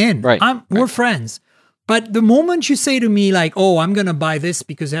 I'm in. Right. We're friends. But the moment you say to me like, "Oh, I'm going to buy this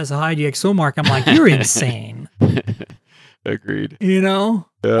because it has a high DxO Mark," I'm like, "You're insane." Agreed. Yeah. I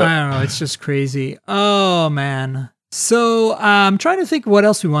don't know. It's just crazy. Oh, man. So I'm trying to think what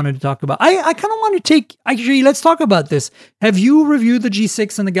else we wanted to talk about. I kind of want to let's talk about this. Have you reviewed the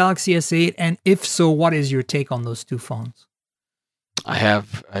G6 and the Galaxy S8? And if so, what is your take on those 2 phones? I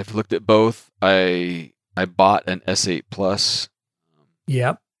have. I've looked at both. I bought an S8 Plus.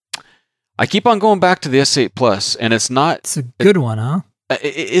 Yep. I keep on going back to the S8 Plus, and it's not. It's a good one, huh?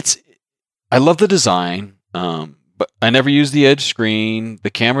 I love the design, but I never use the edge screen.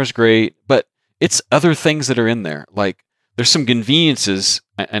 The camera's great, but it's other things that are in there. Like there's some conveniences.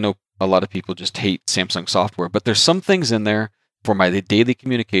 I know a lot of people just hate Samsung software, but there's some things in there for my daily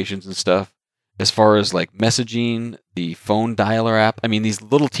communications and stuff. As far as like messaging, the phone dialer app, I mean, these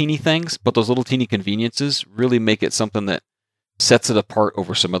little teeny things, but those little teeny conveniences really make it something that sets it apart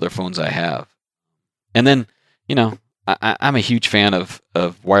over some other phones I have. And then, I'm a huge fan of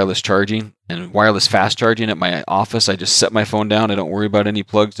wireless charging and wireless fast charging at my office. I just set my phone down. I don't worry about any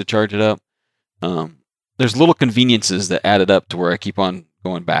plugs to charge it up. There's little conveniences that added up to where I keep on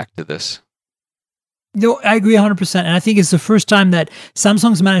going back to this. No, I agree 100%. And I think it's the first time that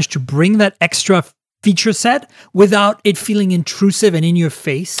Samsung's managed to bring that extra feature set without it feeling intrusive and in your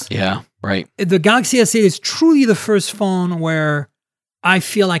face. Yeah, right. The Galaxy S8 is truly the first phone where I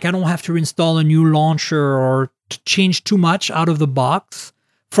feel like I don't have to install a new launcher or change too much out of the box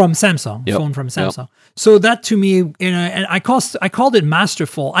from Samsung, phone from Samsung. Yep. So that to me, and I called it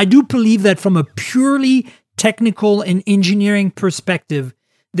masterful. I do believe that from a purely technical and engineering perspective,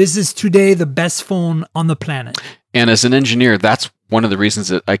 this is today the best phone on the planet. And as an engineer, that's one of the reasons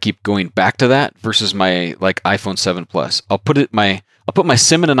that I keep going back to that versus my iPhone 7 Plus. I'll put my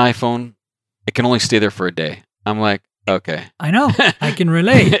SIM in an iPhone. It can only stay there for a day. I'm like, okay. I know. I can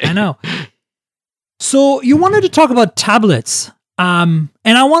relate. I know. So you wanted to talk about tablets. And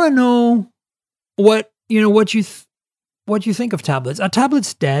I want to know what you think of tablets. Are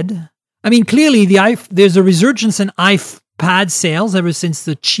tablets dead? I mean, clearly there's a resurgence in iPad sales ever since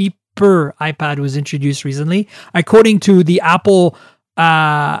the cheaper iPad was introduced recently, according to the Apple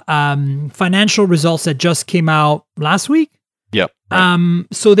financial results that just came out last week. Yep. Right.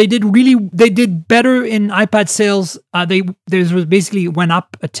 So they did better in iPad sales. There basically went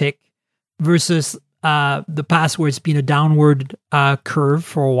up a tick versus the past where it's been a downward curve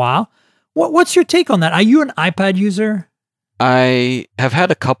for a while. What's your take on that? Are you an iPad user? I have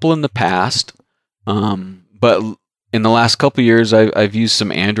had a couple in the past, but in the last couple of years, I've used some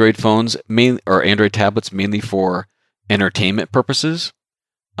Android phones, or Android tablets, mainly for entertainment purposes.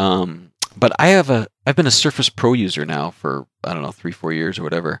 But I've been a Surface Pro user now for, I don't know, 3-4 years or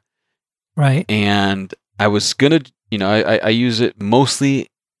whatever. Right. And I was gonna, I use it mostly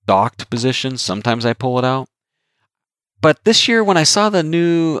docked position. Sometimes I pull it out. But this year, when I saw the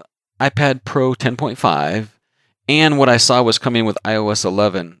new iPad Pro 10.5 and what I saw was coming with iOS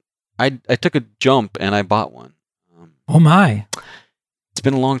 11, I took a jump and I bought one. Oh my! It's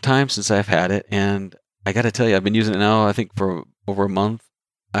been a long time since I've had it, and I got to tell you, I've been using it now, I think, for over a month.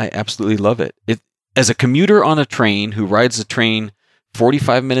 I absolutely love it. As a commuter on a train who rides the train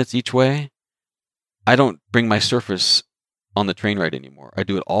 45 minutes each way, I don't bring my Surface on the train ride anymore. I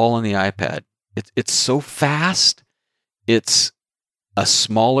do it all on the iPad. It's so fast. It's a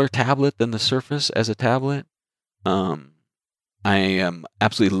smaller tablet than the Surface as a tablet. I am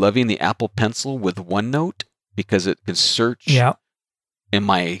absolutely loving the Apple Pencil with OneNote because it can search in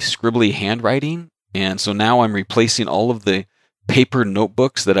my scribbly handwriting. And so now I'm replacing all of the paper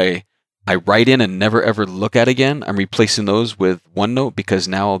notebooks that I write in and never ever look at again. I'm replacing those with OneNote because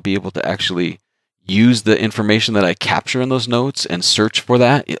now I'll be able to actually use the information that I capture in those notes and search for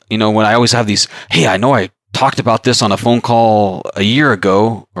that. When I always have these, hey, I know I talked about this on a phone call a year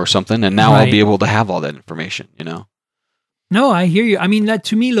ago or something, and now I'll be able to have all that information, No, I hear you. I mean, that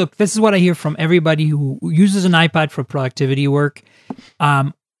to me, look, this is what I hear from everybody who uses an iPad for productivity work.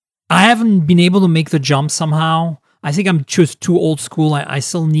 I haven't been able to make the jump somehow. I think I'm just too old school. I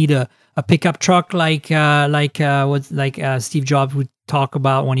still need a pickup truck like Steve Jobs would talk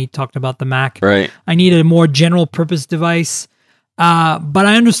about when he talked about the Mac. Right. I need a more general purpose device. But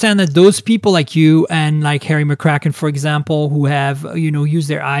I understand that those people like you and like Harry McCracken, for example, who have, used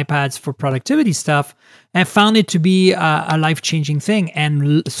their iPads for productivity stuff, have found it to be a life-changing thing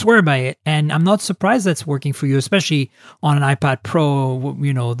and swear by it. And I'm not surprised that's working for you, especially on an iPad Pro,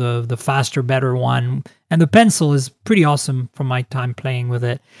 the faster, better one. And the Pencil is pretty awesome from my time playing with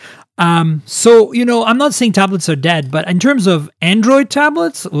it. So, I'm not saying tablets are dead, but in terms of Android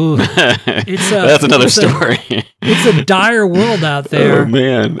tablets, that's another story. It's a dire world out there. Oh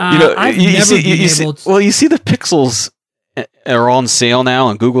man! You see the Pixels are on sale now,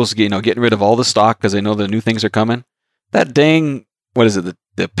 and Google's getting rid of all the stock because they know the new things are coming. That dang, what is it?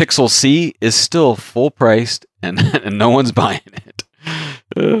 The Pixel C is still full priced, and no one's buying it.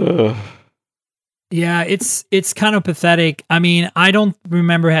 Yeah, it's kind of pathetic. I mean, I don't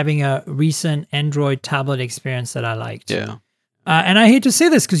remember having a recent Android tablet experience that I liked. Yeah. And I hate to say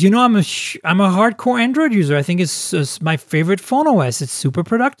this because I'm a hardcore Android user. I think it's my favorite phone OS. It's super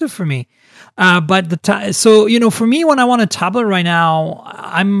productive for me. But for me, when I want a tablet right now,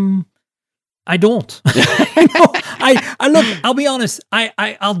 I don't. I'll be honest.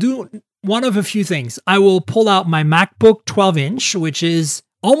 I'll do one of a few things. I will pull out my MacBook 12-inch, which is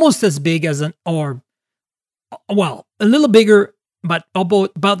almost as big as a little bigger, but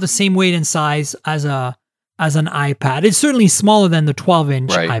about the same weight and size as an iPad. It's certainly smaller than the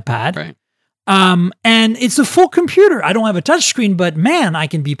 12-inch iPad. Right. And it's a full computer. I don't have a touchscreen, but man, I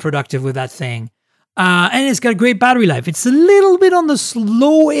can be productive with that thing. And it's got a great battery life. It's a little bit on the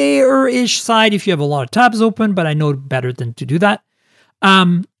slower-ish side if you have a lot of tabs open, but I know better than to do that.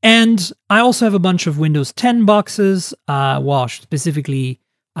 And I also have a bunch of Windows 10 boxes. Specifically,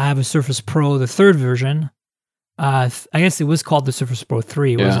 I have a Surface Pro, the third version. I guess it was called the Surface Pro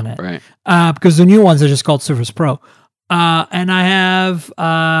 3, wasn't it? Right. Because the new ones are just called Surface Pro. And I have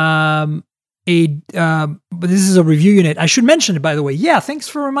but this is a review unit. I should mention it, by the way. Yeah, thanks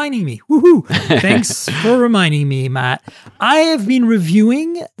for reminding me. Woohoo! Thanks for reminding me, Matt. I have been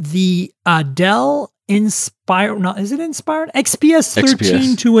reviewing the Dell Inspire. No, is it Inspired? XPS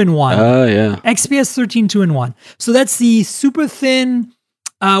 13 2-in-1. Oh, yeah. XPS 13 2-in-1. So that's the super thin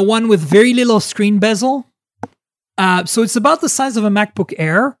one with very little screen bezel. So it's about the size of a MacBook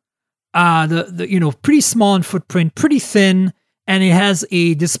Air. Pretty small in footprint, pretty thin, and it has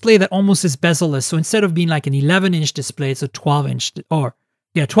a display that almost is bezel-less. So instead of being like an 11-inch display, it's a 12-inch,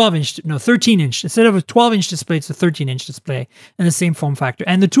 13-inch. Instead of a 12-inch display, it's a 13-inch display, and the same form factor.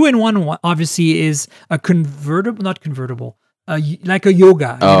 And the 2-in-1 one, obviously, is a not convertible, like a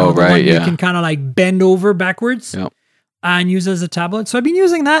yoga. You can kind of like bend over backwards and use as a tablet. So I've been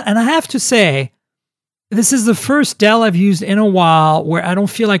using that, and I have to say, this is the first Dell I've used in a while where I don't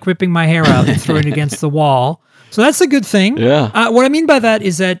feel like ripping my hair out and throwing it against the wall. So that's a good thing. Yeah. What I mean by that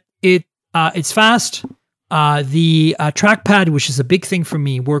is that it's fast. The trackpad, which is a big thing for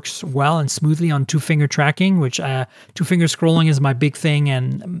me, works well and smoothly on two-finger tracking, which two-finger scrolling is my big thing.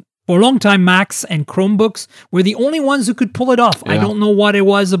 And for a long time, Macs and Chromebooks were the only ones who could pull it off. Yeah. I don't know what it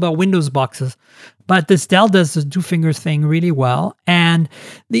was about Windows boxes, but this Dell does the two-finger thing really well. And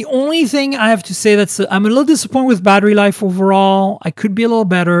the only thing I have to say I'm a little disappointed with battery life overall. I could be a little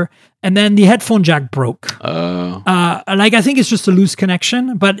better. and then the headphone jack broke. Like I think it's just a loose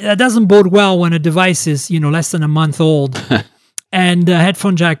connection, but that doesn't bode well when a device is less than a month old. And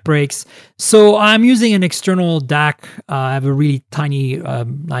headphone jack breaks. So I'm using an external DAC. I have a really tiny,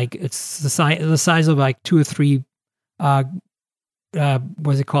 like it's the size of like 2 or 3,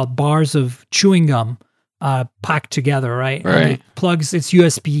 what's it called? Bars of chewing gum packed together, right? Right. And it's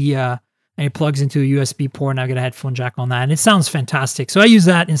USB, and it plugs into a USB port, and I get a headphone jack on that, and it sounds fantastic. So I use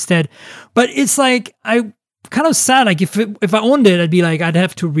that instead. But it's like kind of sad. Like if I owned it, I'd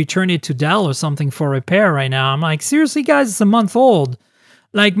have to return it to Dell or something for repair right now. I'm like, seriously, guys, it's a month old.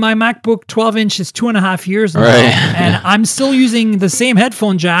 Like my MacBook 12-inch is 2.5 years now, and I'm still using the same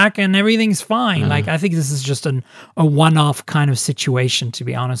headphone jack, and everything's fine. Like I think this is just a one-off kind of situation, to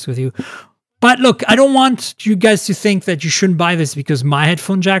be honest with you. But look, I don't want you guys to think that you shouldn't buy this because my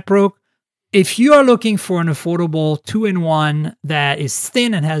headphone jack broke. If you are looking for an affordable 2-in-1 that is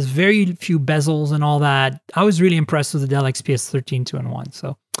thin and has very few bezels and all that, I was really impressed with the Dell XPS 13 2-in-1.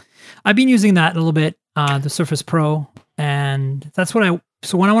 So I've been using that a little bit, the Surface Pro, and that's what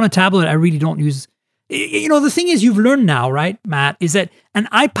so when I want a tablet, I really don't use, the thing is you've learned now, right, Matt, is that an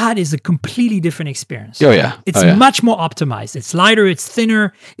iPad is a completely different experience. Oh, yeah. It's much more optimized. It's lighter, it's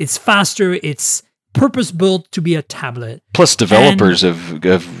thinner, it's faster, it's purpose-built to be a tablet. Plus, developers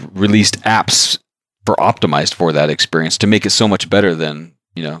have released apps optimized for that experience to make it so much better than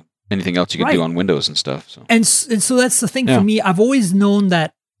anything else you can do on Windows and stuff. So. And so that's the thing for me. I've always known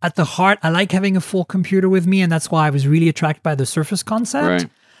that at the heart, I like having a full computer with me, and that's why I was really attracted by the Surface concept. Right.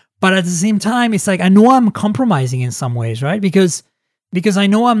 But at the same time, it's like I know I'm compromising in some ways, right? Because I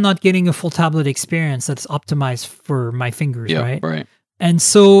know I'm not getting a full tablet experience that's optimized for my fingers, right? Right. And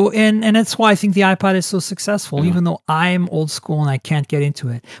so, and that's why I think the iPad is so successful, even though I'm old school and I can't get into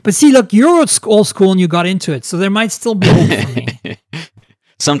it. But see, look, you're old school and you got into it, so there might still be hope for me.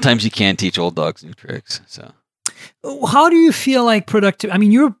 Sometimes you can't teach old dogs new tricks. So, how do you feel like productive? I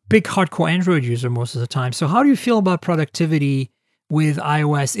mean, you're a big hardcore Android user most of the time. So, how do you feel about productivity with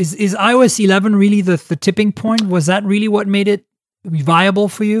iOS? Is iOS 11 really the tipping point? Was that really what made it viable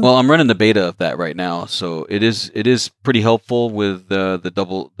for you? Well, I'm running the beta of that right now, so it is pretty helpful with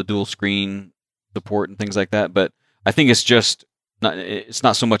the dual screen support and things like that. But I think it's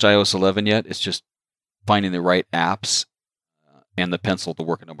not so much iOS 11 yet. It's just finding the right apps and the pencil to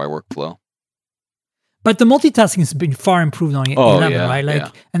work in my workflow. But the multitasking has been far improved on 11,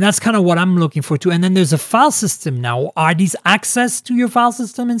 right? And that's kind of what I'm looking for too. And then there's a file system now. Are these access to your file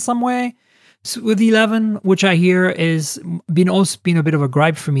system in some way? So with 11, which I hear is been a bit of a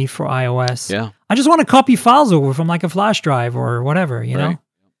gripe for me for iOS. Yeah. I just want to copy files over from like a flash drive or whatever, you know?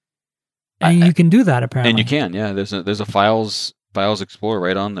 And you can do that apparently. And you can, yeah. There's a files Explorer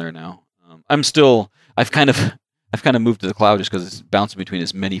right on there now. I've kind of moved to the cloud just because it's bouncing between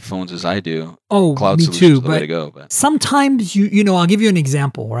as many phones as I do. Oh, cloud me solutions too. are the way to go. But sometimes I'll give you an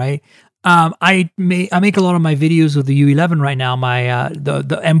example, right? I make a lot of my videos with the U11 right now, my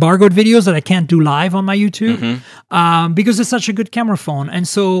the embargoed videos that I can't do live on my YouTube, because it's such a good camera phone. And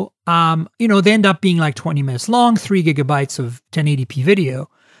so, they end up being like 20 minutes long, 3 gigabytes of 1080p video.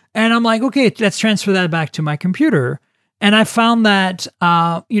 And I'm like, okay, let's transfer that back to my computer. And I found that,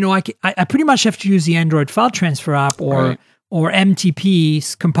 I pretty much have to use the Android file transfer app or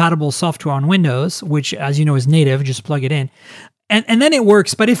MTP compatible software on Windows, which, as you know, is native. Just plug it in. And then it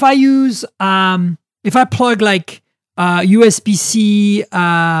works. But if I use, if I plug like USB-C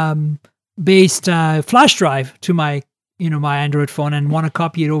based flash drive to my, my Android phone and want to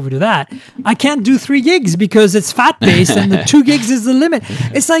copy it over to that, I can't do 3 gigs because it's fat-based and the 2 gigs is the limit.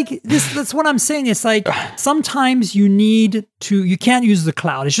 It's like this. That's what I'm saying. It's like sometimes you can't use the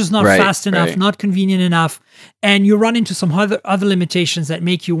cloud. It's just not fast enough, not convenient enough. And you run into some other limitations that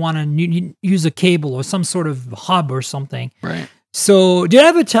make you want to use a cable or some sort of hub or something. Right. So did I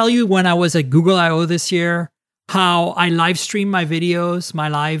ever tell you when I was at Google I/O this year how I live stream my videos, my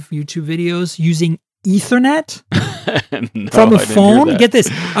live YouTube videos using Ethernet from a phone? Get this.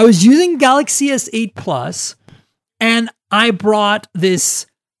 I was using Galaxy S8 Plus and I brought this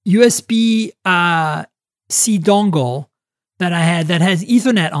USB-C dongle that I had that has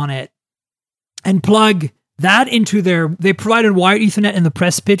Ethernet on it and plug that into they provided wired Ethernet in the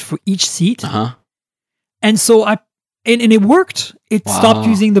press pit for each seat. Uh-huh. And so and it worked. it stopped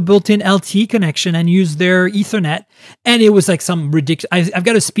using the built-in LTE connection and used their Ethernet. And it was like some ridiculous. I've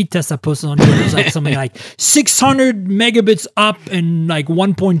got a speed test I posted on Twitter. It was like something like 600 megabits up and like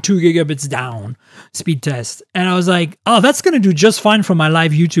 1.2 gigabits down speed test. And I was like, oh, that's going to do just fine for my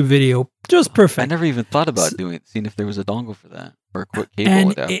live YouTube video. Just perfect. I never even thought about seeing if there was a dongle for that or a quick cable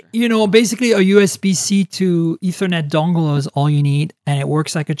adapter. And basically a USB-C to Ethernet dongle is all you need, and it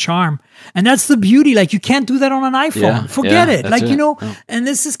works like a charm. And that's the beauty. Like, you can't do that on an iPhone. Yeah, Forget it. Like, Yeah. And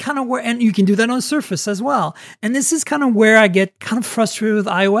this is kind of where, and you can do that on Surface as well. And this is kind of where I get kind of frustrated with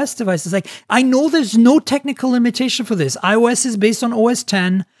iOS devices. Like, I know there's no technical limitation for this. iOS is based on OS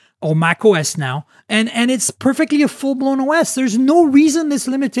 10 or Mac OS now, and it's perfectly a full-blown OS. There's no reason this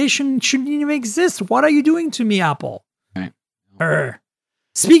limitation shouldn't even exist. What are you doing to me, Apple? Right.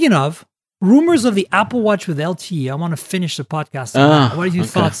 Speaking of rumors of the Apple Watch with LTE, I want to finish the podcast on that. What are your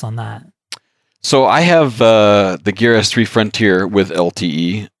thoughts on that? So I have the Gear S3 Frontier with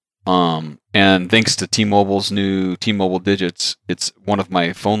LTE, and thanks to T-Mobile's new T-Mobile digits, it's one of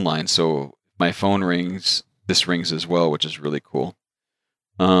my phone lines. So my phone rings, this rings as well, which is really cool.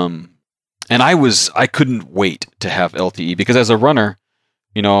 And I couldn't wait to have LTE because as a runner,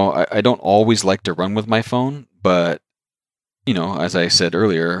 I don't always like to run with my phone, but as I said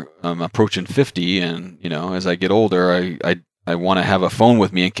earlier, I'm approaching 50, and as I get older, I want to have a phone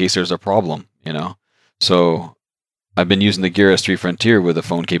with me in case there's a problem. So I've been using the Gear S3 Frontier with a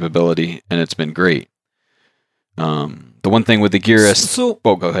phone capability, and it's been great. The one thing with the Gear S... go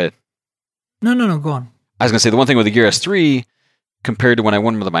ahead. No, go on. I was going to say, the one thing with the Gear S3, compared to when I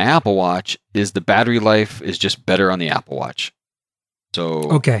went with my Apple Watch, is the battery life is just better on the Apple Watch.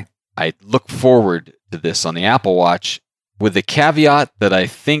 So I look forward to this on the Apple Watch, with the caveat that I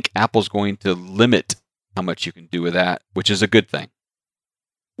think Apple's going to limit how much you can do with that, which is a good thing.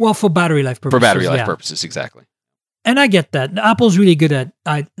 Well, for battery life purposes. For battery life purposes, exactly. And I get that. Apple's really good at,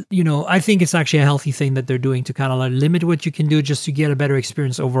 I think it's actually a healthy thing that they're doing to kind of like limit what you can do just to get a better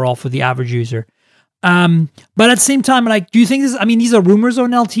experience overall for the average user. But at the same time, like, do you think these are rumors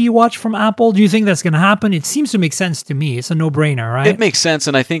on LTE watch from Apple? Do you think that's going to happen? It seems to make sense to me. It's a no-brainer, right? It makes sense.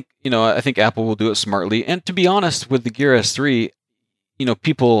 And I think Apple will do it smartly. And to be honest, with the Gear S3,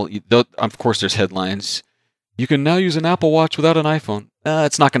 people, of course, there's headlines. You can now use an Apple Watch without an iPhone.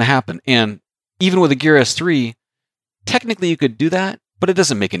 It's not going to happen. And even with the Gear S3, technically you could do that, but it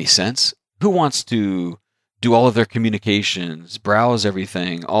doesn't make any sense. Who wants to do all of their communications, browse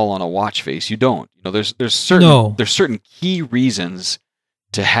everything all on a watch face? You don't. There's certain key reasons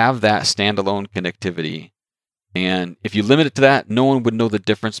to have that standalone connectivity. And if you limit it to that, no one would know the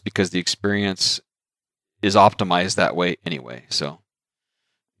difference because the experience is optimized that way anyway. So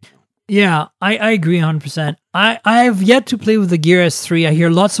yeah, I agree 100%. I have yet to play with the Gear S3. I hear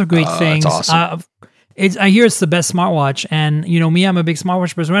lots of great things. It's awesome. I hear it's the best smartwatch, and me, I'm a big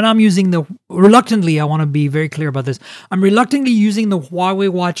smartwatch person. Right now, I'm using reluctantly. I want to be very clear about this. I'm reluctantly using the Huawei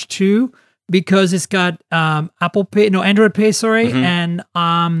Watch 2 because it's got Android Pay, and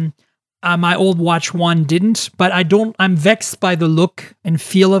my old Watch 1 didn't. But I'm vexed by the look and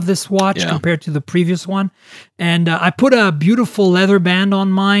feel of this watch compared to the previous one. And I put a beautiful leather band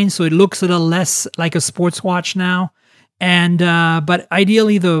on mine, so it looks a little less like a sports watch now. And but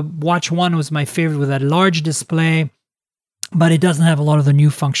ideally, the Watch 1 was my favorite with that large display, but it doesn't have a lot of the new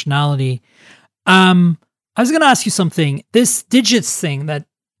functionality. I was going to ask you something. This digits thing that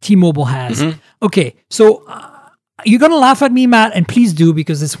T-Mobile has. Mm-hmm. Okay, so you're going to laugh at me, Matt, and please do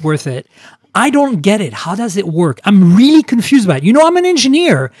because it's worth it. I don't get it. How does it work? I'm really confused about it. I'm an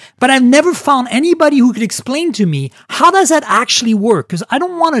engineer, but I've never found anybody who could explain to me how does that actually work, because I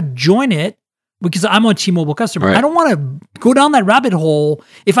don't want to join it. Because I'm a T-Mobile customer. Right. I don't want to go down that rabbit hole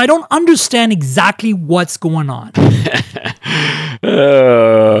if I don't understand exactly what's going on.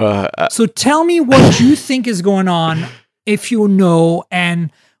 So tell me what you think is going on, if you know,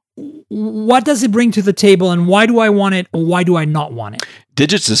 and what does it bring to the table, and why do I want it, or why do I not want it?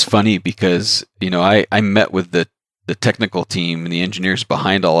 Digits is funny because, I met with the technical team and the engineers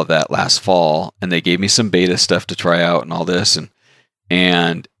behind all of that last fall, and they gave me some beta stuff to try out and all this, and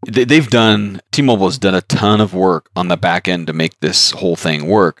T-Mobile has done a ton of work on the back end to make this whole thing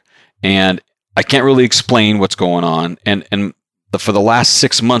work. And I can't really explain what's going on. And for the last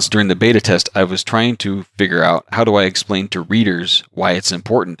 6 months during the beta test, I was trying to figure out how do I explain to readers why it's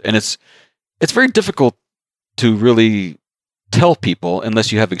important. And it's very difficult to really tell people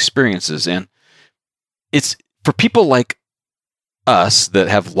unless you have experiences. And it's for people like us that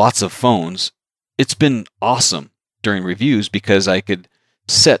have lots of phones, it's been awesome during reviews because I could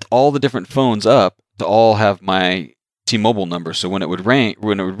set all the different phones up to all have my T-Mobile number. So when it would ring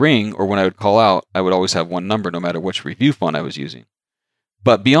or when I would call out, I would always have one number no matter which review phone I was using.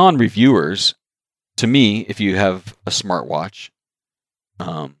 But beyond reviewers, to me, if you have a smartwatch,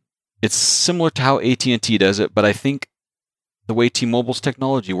 it's similar to how AT&T does it, but I think the way T-Mobile's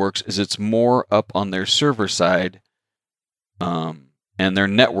technology works is it's more up on their server side and their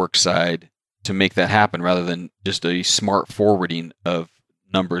network side to make that happen rather than just a smart forwarding of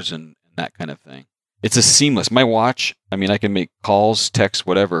numbers and that kind of thing. It's a seamless. My watch, I mean, I can make calls, texts,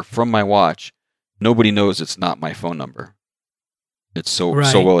 whatever from my watch. Nobody knows it's not my phone number. It's so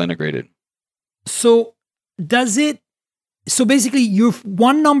well integrated. So basically your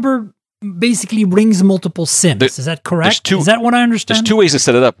one number basically rings multiple SIMs. Is that correct? Is that what I understand? There's two ways to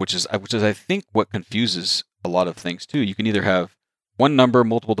set it up, which is I think what confuses a lot of things too. You can either have one number,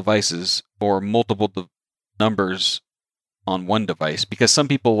 multiple devices, or multiple numbers on one device, because some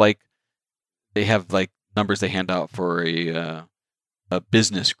people they have numbers they hand out for a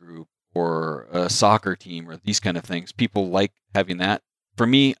business group or a soccer team or these kind of things. People like having that. For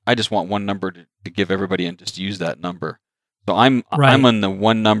me, I just want one number to give everybody and just use that number. So I'm on the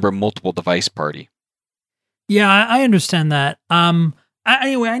one number multiple device party. Yeah, I understand that.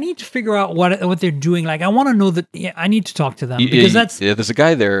 Anyway, I need to figure out what they're doing. I want to know that. Yeah, I need to talk to them because there's a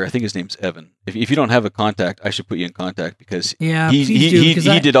guy there. I think his name's Evan. If you don't have a contact, I should put you in contact because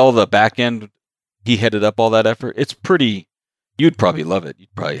he did all the back end. He headed up all that effort. It's pretty. You'd probably love it.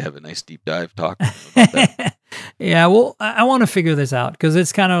 You'd probably have a nice deep dive talk about that. Yeah, well, I want to figure this out because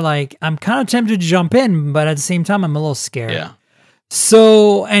it's kind of I'm kind of tempted to jump in, but at the same time, I'm a little scared. Yeah.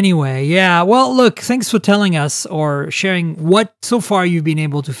 So anyway, yeah. Well, look, thanks for telling us or sharing what so far you've been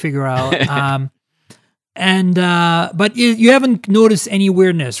able to figure out. But you haven't noticed any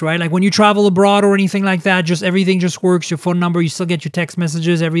weirdness, right? Like when you travel abroad or anything like that, everything just works. Your phone number, you still get your text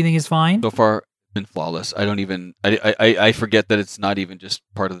messages. Everything is fine. So far, been flawless. I don't even. I forget that it's not even just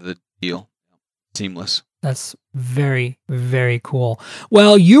part of the deal. Seamless. That's very, very cool.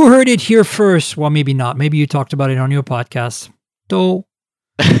 Well, you heard it here first. Well, maybe not. Maybe you talked about it on your podcast. So,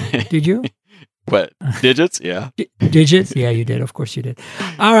 did you? What? Digits? Yeah. Digits? Yeah, you did. Of course you did.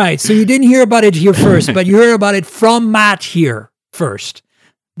 All right. So you didn't hear about it here first, but you heard about it from Matt here first.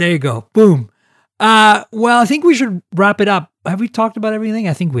 There you go. Boom. Well, I think we should wrap it up. Have we talked about everything?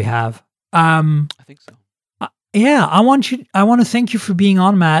 I think we have. I think so. Yeah, I want to thank you for being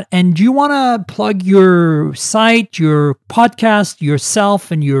on, Matt. And do you want to plug your site, your podcast,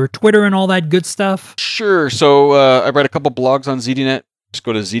 yourself, and your Twitter and all that good stuff? Sure. So I write a couple blogs on ZDNet. Just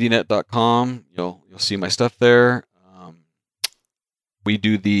go to zdnet.com. You'll see my stuff there. We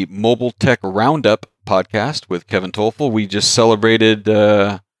do the Mobile Tech Roundup podcast with Kevin Tolfel. We just celebrated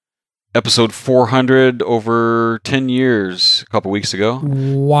episode 400 over 10 years a couple weeks ago.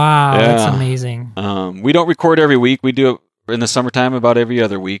 Wow, yeah. That's amazing. We don't record every week. We do it in the summertime about every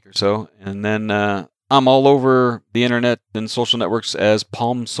other week or so. And then I'm all over the internet and social networks as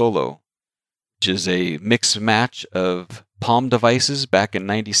Palm Solo, which is a mix match of Palm devices. Back in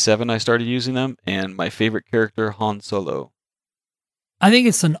 97, I started using them, and my favorite character, Han Solo. I think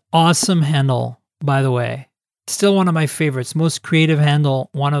it's an awesome handle, by the way. Still one of my favorites. Most creative handle,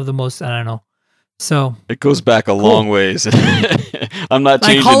 one of the most, I don't know. So it goes back a long ways. I'm not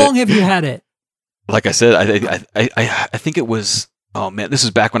changing it. How long have you had it? Like I said, I think it was, oh man, this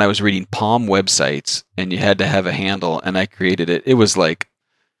is back when I was reading Palm websites and you had to have a handle, and I created it. It was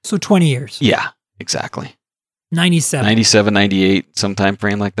So 20 years. Yeah, exactly. 97, 98, some time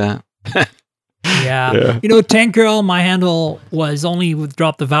frame like that. Yeah. You know, Tank Girl, my handle was only with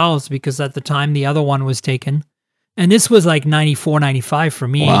Drop the Vowels because at the time the other one was taken. And this was 94, 95 for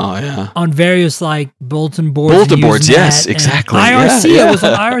me. Wow, yeah. On various bulletin boards. Bulletin boards, yes, exactly. IRC, yeah. I was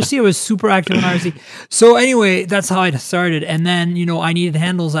on IRC. I was super active on IRC. So anyway, that's how I started. And then, I needed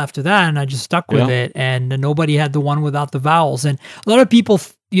handles after that, and I just stuck with it. And nobody had the one without the vowels. And a lot of people,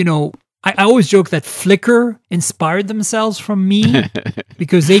 I always joke that Flickr inspired themselves from me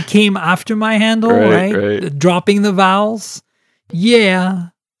because they came after my handle, right? Dropping the vowels. Yeah.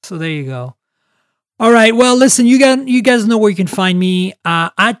 So there you go. All right. Well, listen, you guys know where you can find me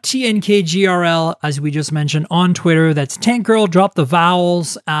at TNKGRL, as we just mentioned, on Twitter. That's Tank Girl, drop the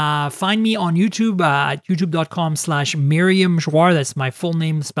vowels. Find me on YouTube at youtube.com/Miriam Jouar. That's my full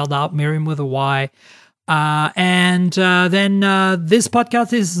name spelled out, Miriam with a Y. And then this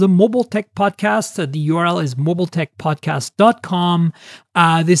podcast is the Mobile Tech Podcast. The URL is mobiletechpodcast.com.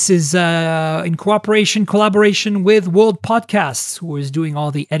 This is in collaboration with World Podcasts, who is doing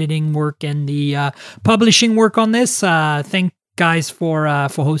all the editing work and the publishing work on this. Thank guys for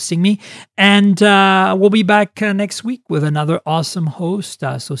hosting me. And we'll be back next week with another awesome host.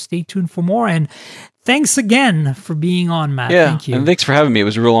 So stay tuned for more. And thanks again for being on, Matt. Yeah, thank you. And thanks for having me. It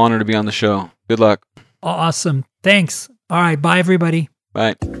was a real honor to be on the show. Good luck. Awesome. Thanks. All right. Bye, everybody.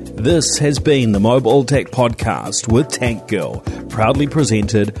 Bye. This has been the Mobile Tech Podcast with Tank Girl, proudly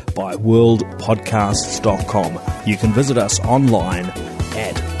presented by worldpodcasts.com. You can visit us online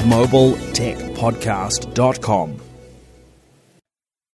at mobiletechpodcast.com.